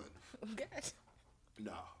 Fuck Brooklyn. Gosh.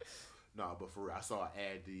 No, but for real, I saw an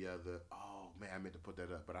ad the other. Oh man, I meant to put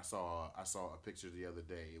that up, but I saw a picture the other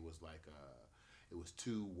day. It was like it was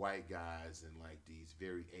two white guys in like these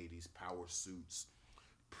very 80s power suits,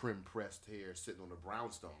 prim pressed hair, sitting on a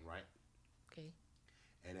brownstone, right? Okay.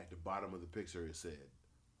 And at the bottom of the picture, it said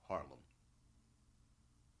Harlem.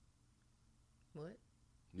 What?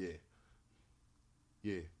 Yeah.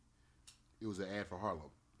 It was an ad for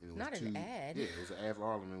Harlem. And it was Not an ad. Yeah, it was an ad for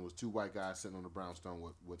Harlem, and it was two white guys sitting on a brownstone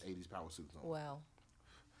with 80s power suits on. Wow.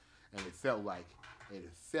 And it felt like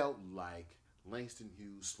Langston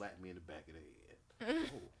Hughes slapped me in the back of the head.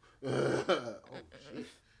 Oh shit!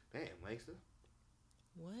 Damn, Langston.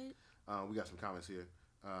 What? We got some comments here.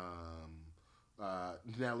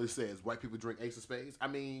 Natalie says, white people drink Ace of Spades. I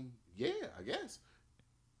mean, yeah, I guess.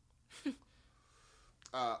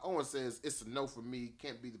 Owen says, it's a no for me.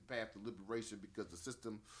 Can't be the path to liberation because the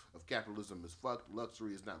system of capitalism is fucked.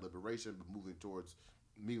 Luxury is not liberation, but moving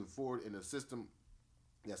forward in a system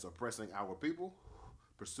that's oppressing our people,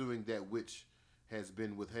 pursuing that which has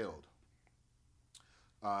been withheld.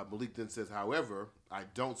 Malik then says, however, I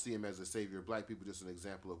don't see him as a savior of black people, just an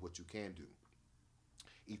example of what you can do.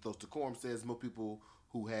 Ethos Decorum says, most people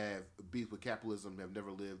who have beef with capitalism have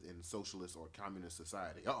never lived in socialist or communist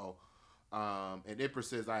society. And Empress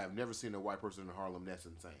says, I have never seen a white person in Harlem. That's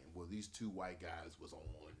insane. Well, these two white guys was on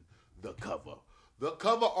the cover. The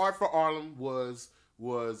cover art for Harlem was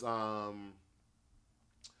oh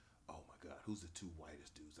my God, who's the two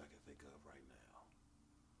whitest dudes I can think of right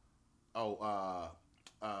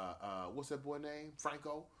now? What's that boy name?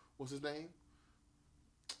 Franco? What's his name?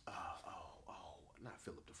 Not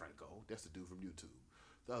Philip DeFranco. That's the dude from YouTube.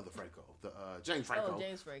 The other Franco, James Franco. Oh,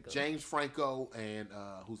 James Franco. James Franco, and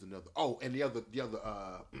who's another? Oh, and the other,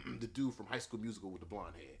 the dude from High School Musical with the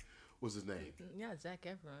blonde hair. What's his name? Yeah, Zac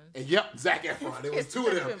Efron. And yep, Zac Efron. It was two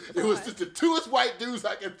of them. It was just the twoest white dudes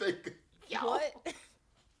I can think of. Yo. What?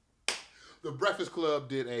 The Breakfast Club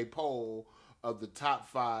did a poll of the top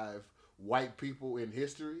 5 white people in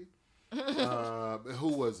history. Who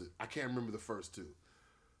was it? I can't remember the first two.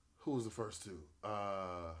 Who was the first two?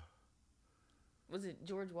 Was it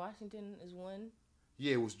George Washington is one?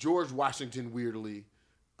 Yeah, it was George Washington, weirdly.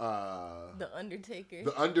 The Undertaker.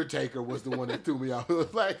 The Undertaker was the one that threw me out. It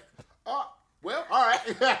was like, Well, all right.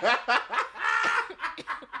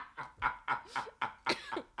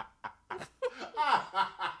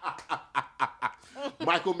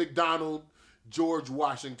 Michael McDonald, George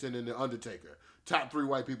Washington, and The Undertaker. Top 3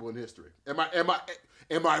 white people in history. Am I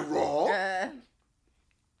wrong?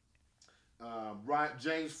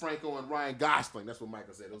 James Franco and Ryan Gosling. That's what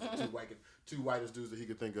Michael said. Those are two whitest dudes that he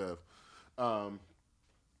could think of. Oh,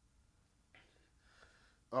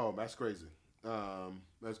 that's crazy.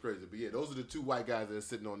 That's crazy. But yeah, those are the 2 white guys that are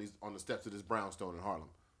sitting on the steps of this brownstone in Harlem.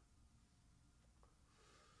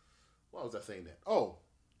 Why was I saying that? You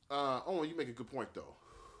make a good point though.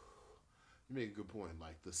 You make a good point.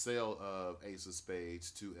 Like the sale of Ace of Spades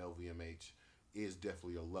to LVMH is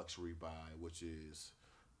definitely a luxury buy, which is,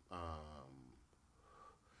 I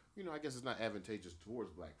guess it's not advantageous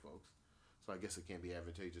towards black folks. So I guess it can't be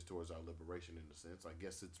advantageous towards our liberation in a sense. I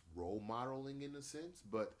guess it's role modeling in a sense.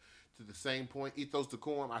 But to the same point, ethos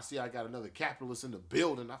decorum, I see I got another capitalist in the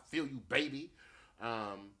building. I feel you, baby.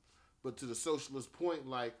 But to the socialist point,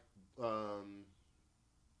 like, I don't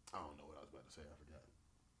know what I was about to say. I forgot.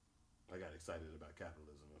 I got excited about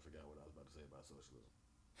capitalism. I forgot what I was about to say about socialism.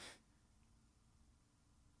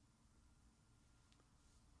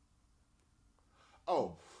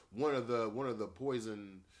 Oh, one of the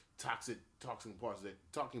poison toxic talking points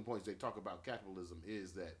they talk about capitalism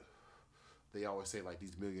is that they always say like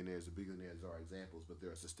these millionaires or billionaires are examples, but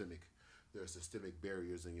there are systemic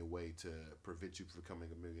barriers in your way to prevent you from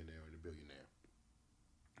becoming a millionaire and a billionaire.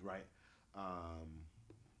 Right?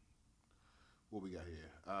 What we got here?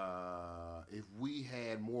 If we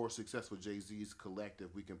had more successful Jay-Z's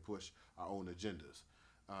collective, we can push our own agendas.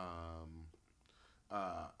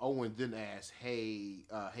 Owen then asked, hey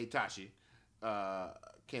Tashi,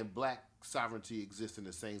 can black sovereignty exist in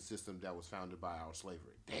the same system that was founded by our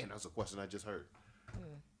slavery? Damn, that's a question I just heard.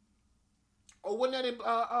 Oh, wasn't that in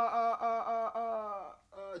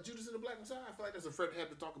Judas and the Black Messiah? I feel like that's a Fred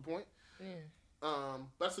Hampton talking point.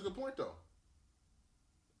 That's a good point, though.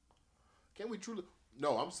 Can we truly...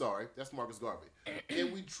 No, I'm sorry. That's Marcus Garvey.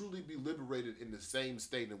 Can we truly be liberated in the same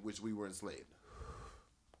state in which we were enslaved?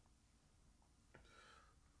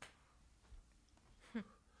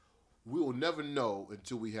 We will never know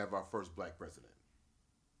until we have our first black president.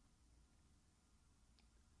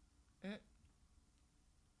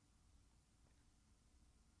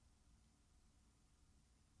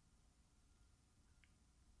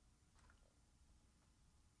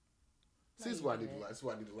 See, this is why I need a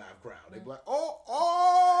live crowd. They be like,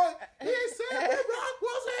 oh, he said the rock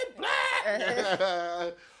wasn't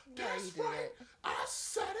black. That's right. I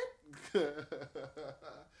said it.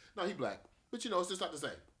 No, he black. But it's just not the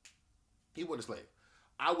same. He wasn't a slave.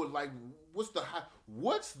 I would like,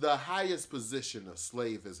 what's the highest position a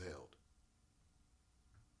slave has held?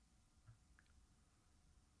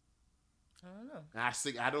 I don't know.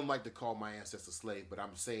 I don't like to call my ancestor slave, but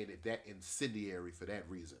I'm saying that incendiary for that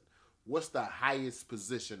reason. What's the highest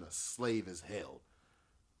position a slave has held?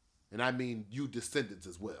 And I mean you descendants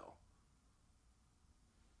as well.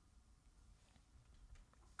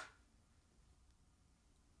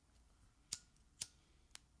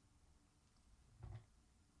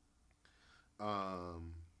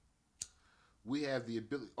 We have the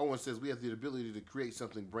ability. Owen says we have the ability to create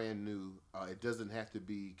something brand new. It doesn't have to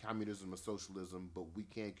be communism or socialism, but we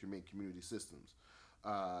can create community systems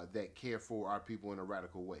that care for our people in a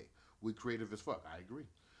radical way. We creative as fuck. I agree,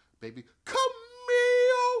 baby.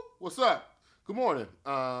 Camille, what's up? Good morning.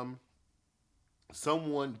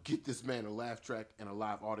 Someone get this man a laugh track and a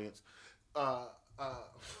live audience.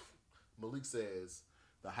 Malik says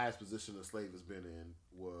the highest position a slave has been in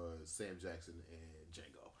was Sam Jackson and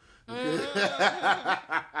Django.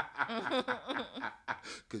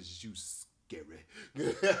 Cause you scary.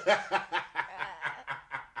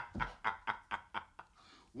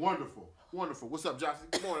 Wonderful. What's up, Johnson?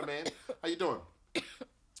 Good morning, man. How you doing?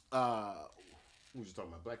 What was you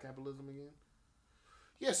talking about? Black capitalism again?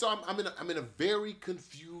 Yeah, so I'm in a very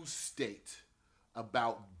confused state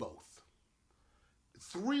about both.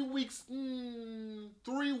 3 weeks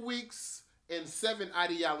and 7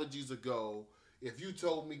 ideologies ago, if you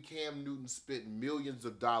told me Cam Newton spent millions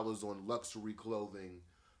of dollars on luxury clothing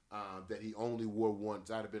that he only wore once,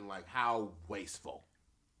 I'd have been like, how wasteful.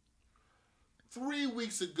 3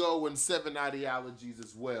 weeks ago and 7 ideologies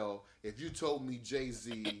as well, if you told me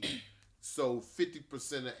Jay-Z sold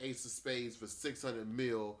 50% of Ace of Spades for $600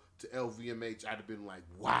 million to LVMH, I'd have been like,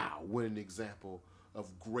 wow, what an example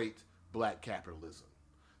of great black capitalism.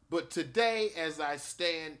 But today, as I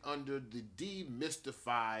stand under the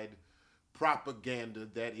demystified propaganda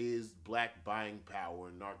that is black buying power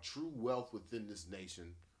and our true wealth within this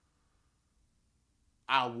nation,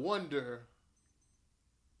 I wonder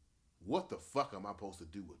what the fuck am I supposed to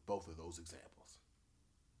do with both of those examples?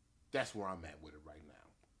 That's where I'm at with it right now.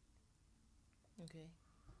 Okay.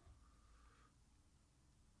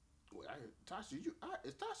 Well, Tasha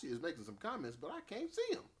is making some comments, but I can't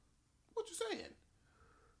see him. What you saying?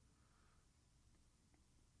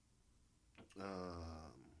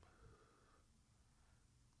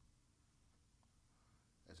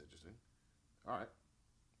 That's interesting. All right.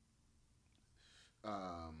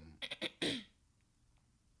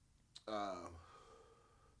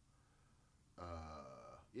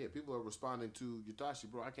 Yeah, people are responding to Yatashi,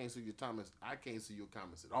 bro. I can't see your comments. I can't see your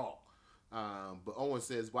comments at all. But Owen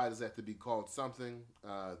says, why does that have to be called something?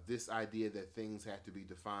 This idea that things have to be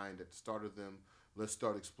defined at the start of them. Let's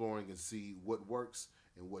start exploring and see what works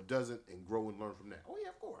and what doesn't and grow and learn from that. Oh, yeah,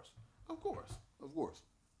 of course. Of course. Of course.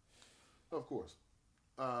 Of course.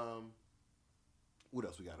 What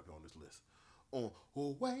else we got up on this list? On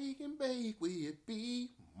Wake and Bake with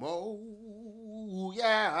B. Mo.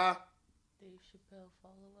 Yeah. Dave Chappelle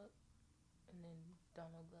follow up, and then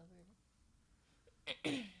Donald Glover.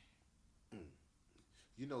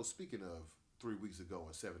 You know, speaking of 3 weeks ago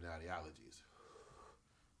and 7 ideologies,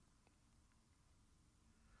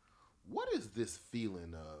 what is this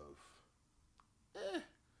feeling of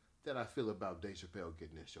that I feel about Dave Chappelle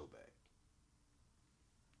getting his show back?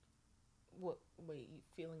 What? Wait,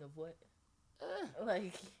 feeling of what?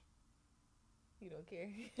 Like, you don't care?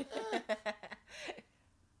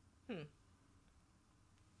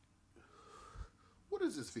 What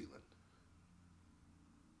is this feeling?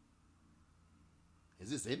 Is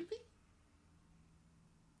this envy?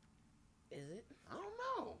 Is it? I don't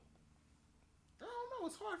know.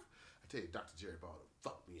 It's hard. I tell you, Dr. Jerry Ball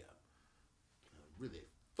fucked me up. Really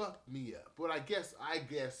fucked me up. But I guess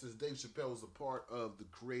as Dave Chappelle is a part of the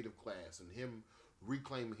creative class and him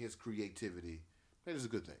reclaiming his creativity, that is a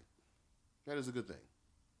good thing. That is a good thing.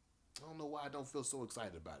 I don't know why I don't feel so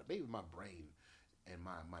excited about it. Maybe my brain and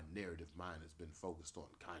my narrative mind has been focused on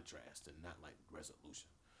contrast and not like resolution.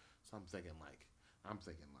 So I'm thinking like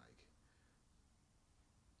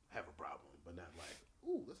have a problem, but not like,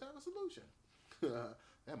 ooh, let's have a solution.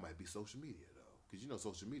 That might be social media though, because you know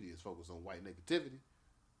social media is focused on white negativity.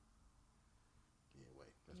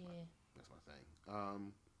 Anyway, that's my thing.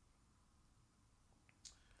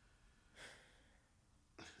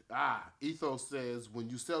 Ethos says, when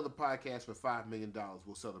you sell the podcast for $5 million,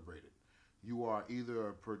 we'll celebrate it. You are either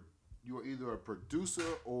a producer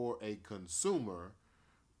or a consumer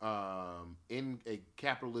in a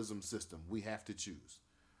capitalism system. We have to choose.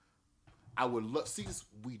 I would love see this.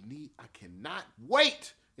 I cannot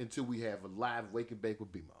wait until we have a live Wake and Bake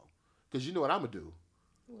with BMO. Because you know what I'm gonna do?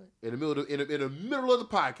 What? In the middle of the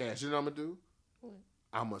podcast, you know what I'm gonna do? What?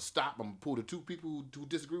 I'm gonna stop. I'm gonna pull the two people who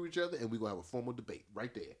disagree with each other, and we're gonna have a formal debate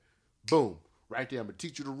right there. Boom, right there. I'm gonna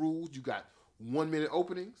teach you the rules. You got 1 minute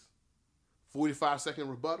openings, 45-second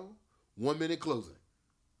rebuttal, 1 minute closing.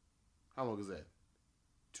 How long is that?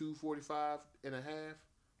 2:45 and a half.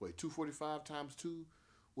 Wait, 2:45 times 2.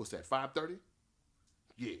 What's that? 5:30.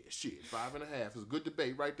 Yeah, shit, 5.5 is a good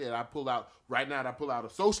debate right there. I pull out a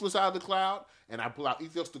socialist out of the cloud, and I pull out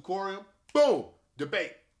ethos decorum. Boom,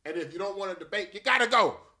 debate. And if you don't want to debate, you gotta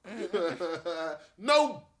go.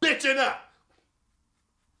 No bitching up.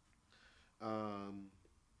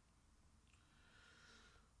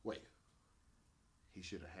 Wait. He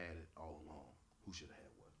should have had it all along. Who should have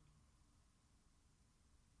had what?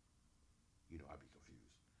 You know, I'd be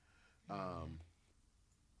confused.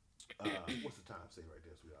 What's the time say right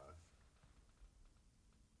there, sweetheart?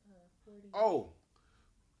 40. Oh,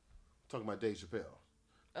 talking about Dave Chappelle.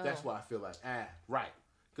 That's why I feel like, right.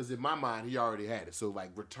 Because in my mind, he already had it. So,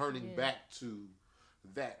 like, returning back to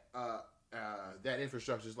that that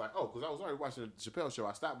infrastructure is like, because I was already watching the Chappelle show.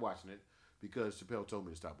 I stopped watching it because Chappelle told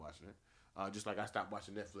me to stop watching it. Just like I stopped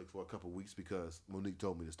watching Netflix for a couple of weeks because Monique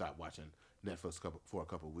told me to stop watching Netflix for a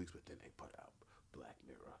couple of weeks. But then they put out Black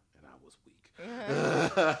Mirror, and I was weak.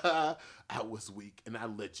 I was weak, and I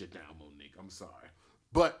let you down, Monique. I'm sorry.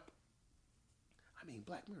 But, I mean,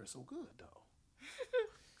 Black Mirror is so good, though.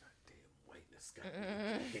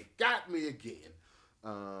 It got me again.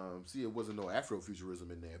 See, it wasn't no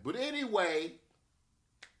Afrofuturism in there. But anyway,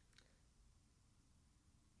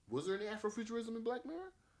 was there any Afrofuturism in Black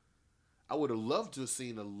Mirror? I would have loved to have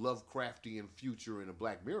seen a Lovecraftian future in a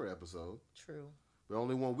Black Mirror episode. True. The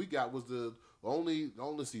only one we got was the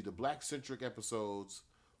Black-centric episodes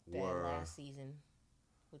were last season.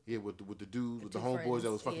 With the dudes, with the homeboys friends.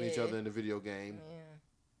 that was fucking each other in the video game. Yeah.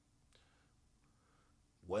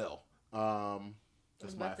 Well,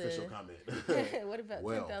 That's What my about official the- comment. What about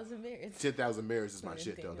Well, 10,000 Marriage? 10,000 Marriage is my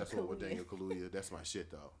shit though. Daniel That's what with Kaluuya. Daniel Kaluuya. That's my shit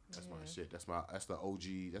though. That's my shit. That's the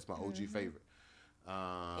OG. That's my OG favorite.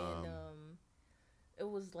 And it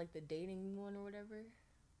was like the dating one or whatever.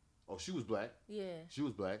 Oh, she was black. Yeah. She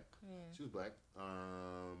was black. Yeah. She was black.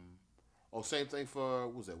 Oh, same thing for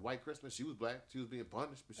what was that White Christmas? She was black. She was being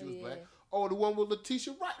punished, but she was black. yeah. Oh, the one with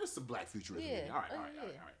Letitia Wright. That's some black futurism. Yeah. All right, Oh, all right, all right,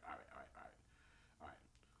 yeah. all right.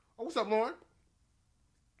 Oh, what's up, Lauren?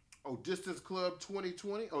 Oh, Distance Club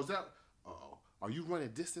 2020. Oh, is that? Uh-oh. Are you running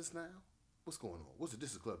distance now? What's going on? What's the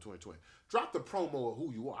Distance Club 2020? Drop the promo of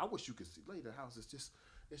who you are. I wish you could see. Lady House is just,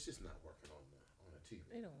 it's just not working on the TV.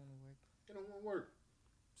 They don't want to work. It don't want to work.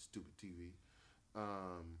 Stupid TV.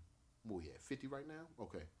 What we at 50 right now?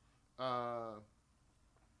 Okay.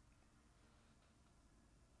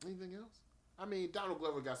 Anything else? I mean, Donald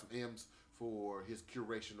Glover got some M's for his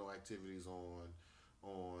curational activities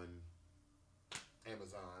on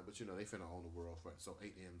Amazon, but you know they finna own the world, so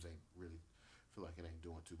 8 M's ain't really feel like it ain't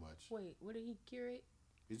doing too much. Wait, what did he curate?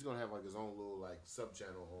 He's gonna have like his own little like sub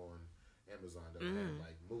channel on Amazon that will have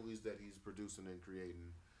like movies that he's producing and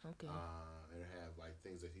creating. Okay. And have like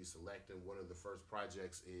things that he's selecting. One of the first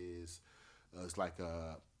projects is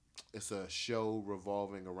it's a show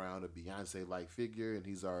revolving around a Beyonce-like figure, and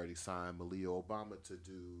he's already signed Malia Obama to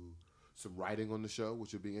do some writing on the show,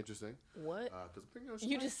 which would be interesting. What? Because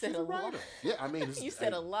You just said a lot. Yeah, I mean, You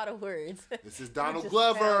said a lot of words. This is Donald Just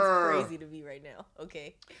Glover. sounds crazy to me right now.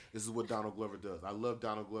 Okay. This is what Donald Glover does. I love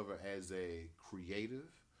Donald Glover as a creative.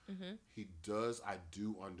 He does. I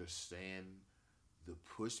do understand the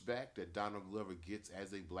pushback that Donald Glover gets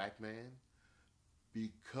as a black man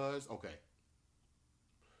because, okay,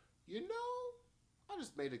 you know, I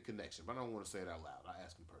just made a connection, but I don't want to say it out loud. I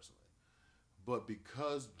asked him personally. But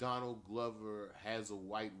because Donald Glover has a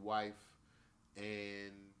white wife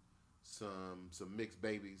and some mixed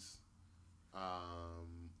babies,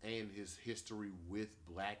 and his history with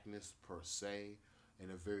blackness per se,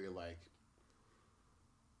 and a very like,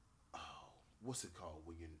 what's it called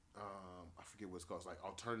when you, I forget what it's called. It's like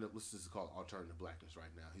alternative. Let's just call it alternative blackness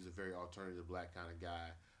right now. He's a very alternative black kind of guy.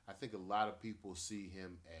 I think a lot of people see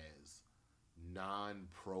him as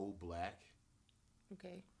non-pro black.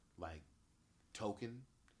 Okay. Like token.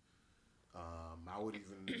 I would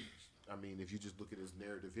even, I mean, if you just look at his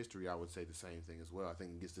narrative history, I would say the same thing as well. I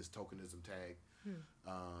think he gets this tokenism tag.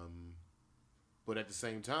 But at the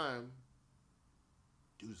same time,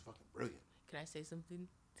 dude's fucking brilliant. Can I say something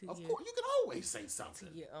to Of your, course, you can always say something.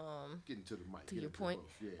 to your Getting to the mic. to get your into the point?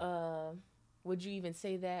 post, yeah. Would you even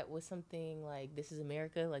say that with something like This Is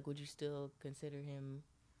America? Like, would you still consider him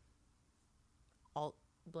alt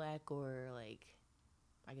black or like,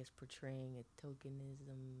 I guess, portraying a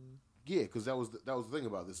tokenism? Yeah, because that was the thing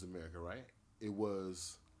about This Is America, right? It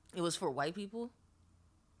was for white people.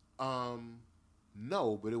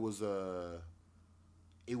 no, but it was a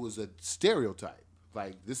stereotype.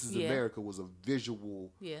 Like This Is Yeah. America was a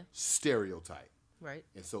visual Yeah. stereotype. Right.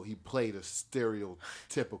 And so he played a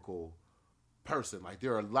stereotypical person. Like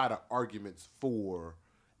there are a lot of arguments for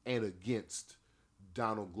and against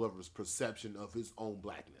Donald Glover's perception of his own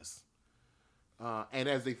blackness. And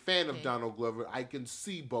as a fan of Okay. Donald Glover, I can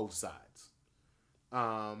see both sides.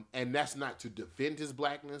 And that's not to defend his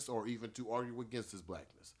blackness or even to argue against his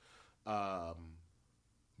blackness.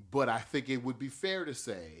 But I think it would be fair to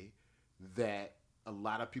say that a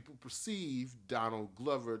lot of people perceive Donald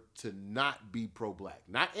Glover to not be pro-black.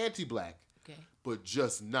 Not anti-black, Okay. but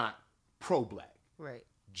just not pro-black. Right.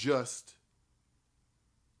 Just,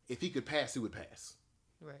 if he could pass, he would pass.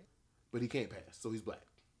 Right. But he can't pass, so he's black.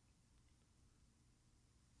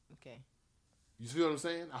 Okay. You see what I'm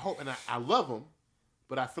saying? I hope, and I love him,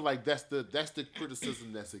 but I feel like that's the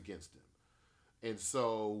criticism that's against him. And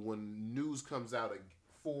so when news comes out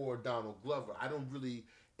for Donald Glover, I don't really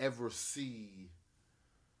ever see.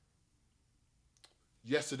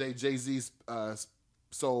 Yesterday, Jay-Z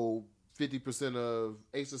sold 50% of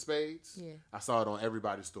Ace of Spades. Yeah. I saw it on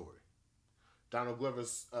everybody's story. Donald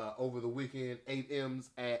Glover's over the weekend 8 M's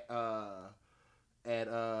at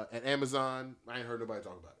Amazon. I ain't heard nobody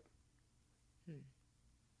talk about it.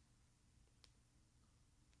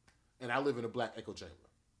 And I live in a black echo chamber,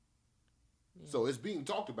 so it's being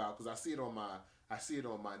talked about because I see it on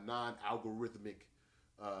my non-algorithmic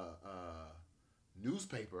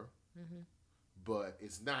newspaper, but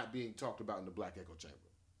it's not being talked about in the black echo chamber.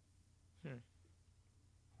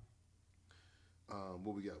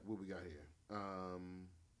 What we got here?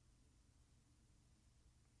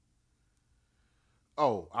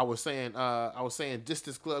 I was saying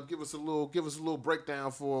Distance Club. Give us a little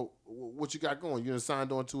breakdown for what you got going. You done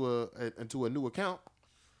signed on to a new account.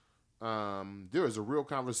 there is a real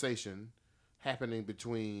conversation happening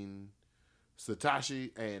between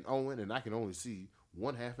Satoshi and Owen, and I can only see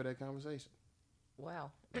one half of that conversation.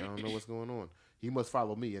 Wow. I don't know what's going on. He must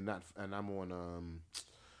follow me, and I'm on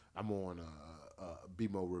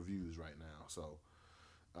BMO reviews right now. So,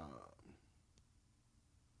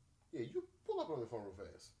 yeah, you pull up on the phone real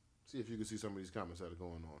fast. See if you can see some of these comments that are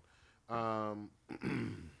going on.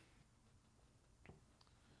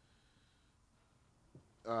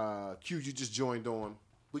 Q, you just joined on.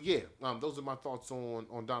 But yeah, those are my thoughts on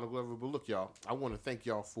Donald Glover. But look, y'all, I want to thank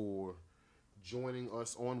y'all for joining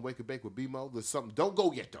us on Wake and Bake with BMO. There's something. Don't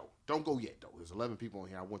go yet, though. There's 11 people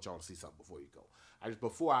in here. I want y'all to see something before you go.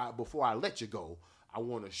 Before I let you go, I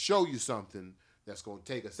want to show you something that's going to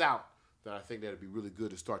take us out that I think that'd be really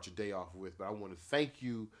good to start your day off with. But I want to thank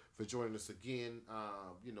you for joining us again.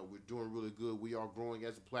 We're doing really good. We are growing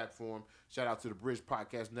as a platform. Shout out to the Bridge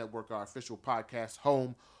Podcast Network, our official podcast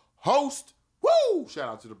host. Woo! Shout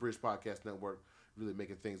out to the Bridge Podcast Network, really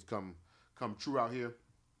making things come true out here.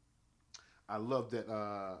 I love that.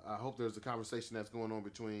 I hope there's a conversation that's going on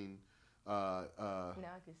between. Now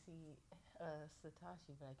I can see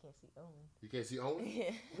Satoshi, but I can't see Owen. You can't see Owen?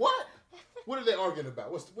 Yeah. What? What are they arguing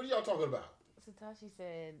about? What are y'all talking about? Satoshi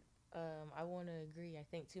said, I want to agree. I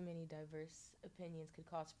think too many diverse opinions could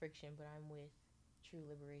cause friction, but I'm with true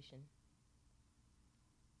liberation.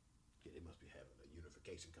 Yeah, they must be having a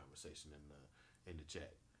unification conversation in the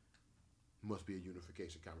chat. Must be a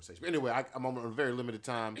unification conversation. But anyway, I'm on a very limited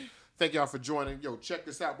time. Thank y'all for joining. Yo, check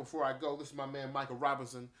this out before I go. This is my man Michael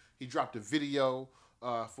Robinson. He dropped a video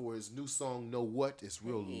for his new song, Know What. It's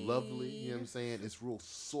real lovely. You know what I'm saying? It's real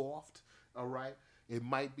soft. All right. It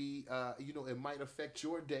might be, it might affect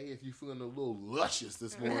your day if you're feeling a little luscious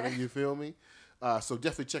this morning. You feel me? So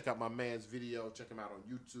definitely check out my man's video. Check him out on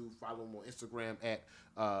YouTube. Follow him on Instagram at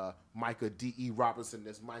Micah D.E. Robinson.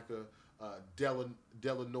 That's Micah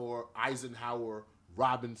Delanor Eisenhower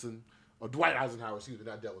Robinson. Or Dwight Eisenhower, excuse me,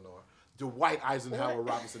 not Delanor. Dwight Eisenhower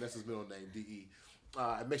Robinson. That's his middle name, D.E.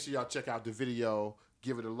 And make sure y'all check out the video.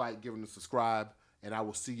 Give it a like. Give it a subscribe. And I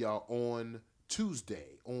will see y'all on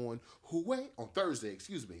Thursday, on Who Wake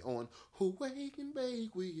and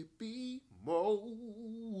Bake with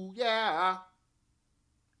BMO. Yeah.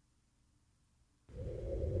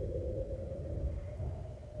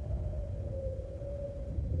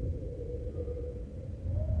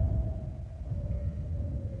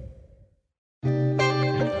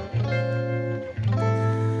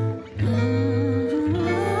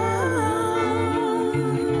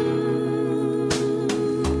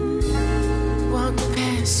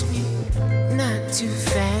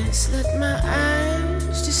 Let my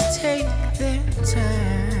eyes just take their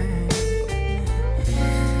time.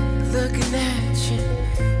 Looking at you,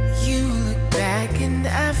 you look back and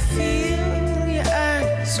I feel your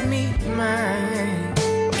eyes meet mine.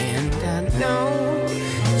 And I know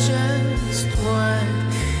just what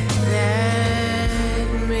that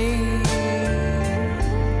means.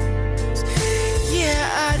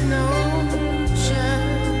 Yeah, I know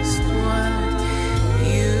just what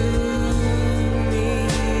you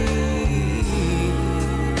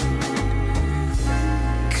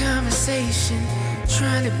conversation,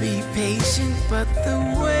 trying to be patient, but the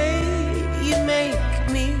way you make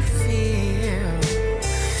me feel,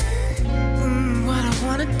 what I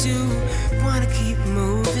wanna do, wanna keep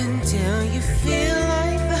moving till you feel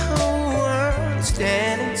like the whole world's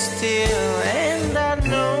standing still. And I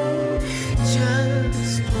know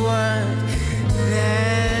just what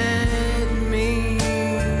that means.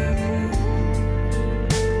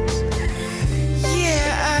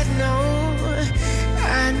 Yeah, I know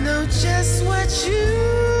just what you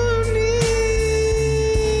need.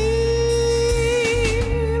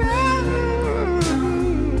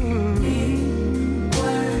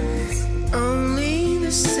 Only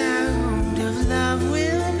the sound of love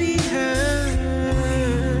will be heard.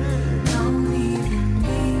 Don't even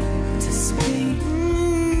need to speak.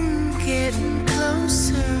 Getting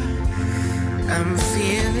closer, I'm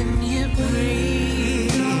feeling you breathe.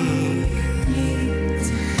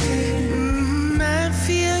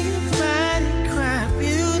 Feel your body cry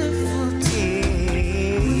beautiful tears.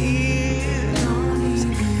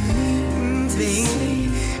 Baby,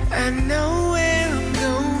 I know where I'm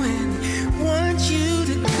going. Want you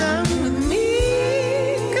to come with me.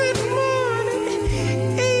 Good morning.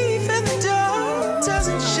 Even the dawn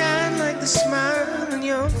doesn't shine like the smile on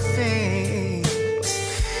your face.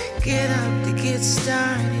 Get up to get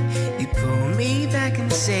started. You pull me back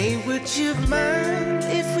and say, would you mind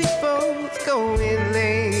if we both go in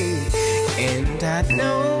late? And I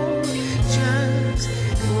know just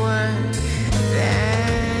what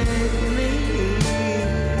that means.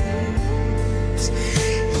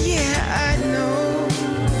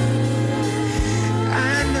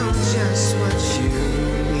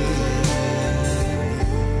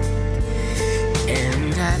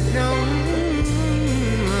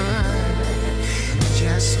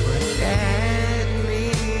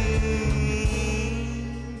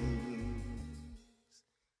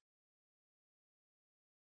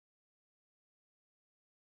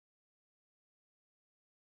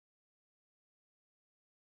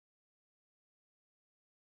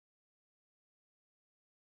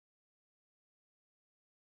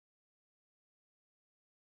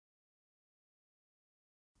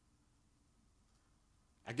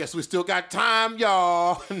 I guess we still got time,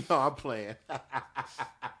 y'all. No, I'm playing.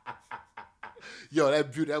 Yo,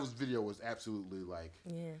 that video was absolutely like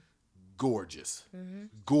gorgeous.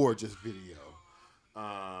 Gorgeous video.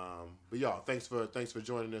 But y'all, thanks for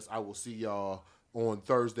joining us. I will see y'all on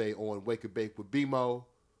Thursday on Wake and Bake with BMO.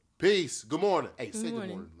 Peace. Good morning. Hey, say good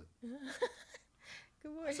morning.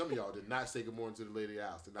 Good morning. Some of y'all did not say good morning to the lady of the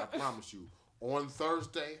house. And I promise you, on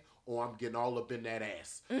Thursday, or I'm getting all up in that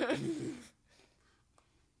ass.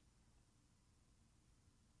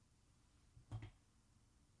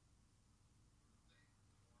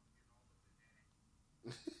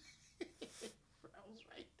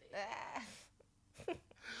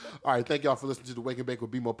 All right, thank y'all for listening to the Wake and Bake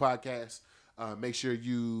with BMO podcast. Make sure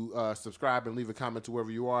you subscribe and leave a comment to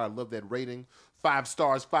wherever you are. I love that rating. 5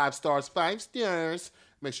 stars, 5 stars, 5 stars.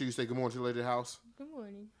 Make sure you say good morning to the lady of the house. Good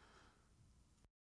morning.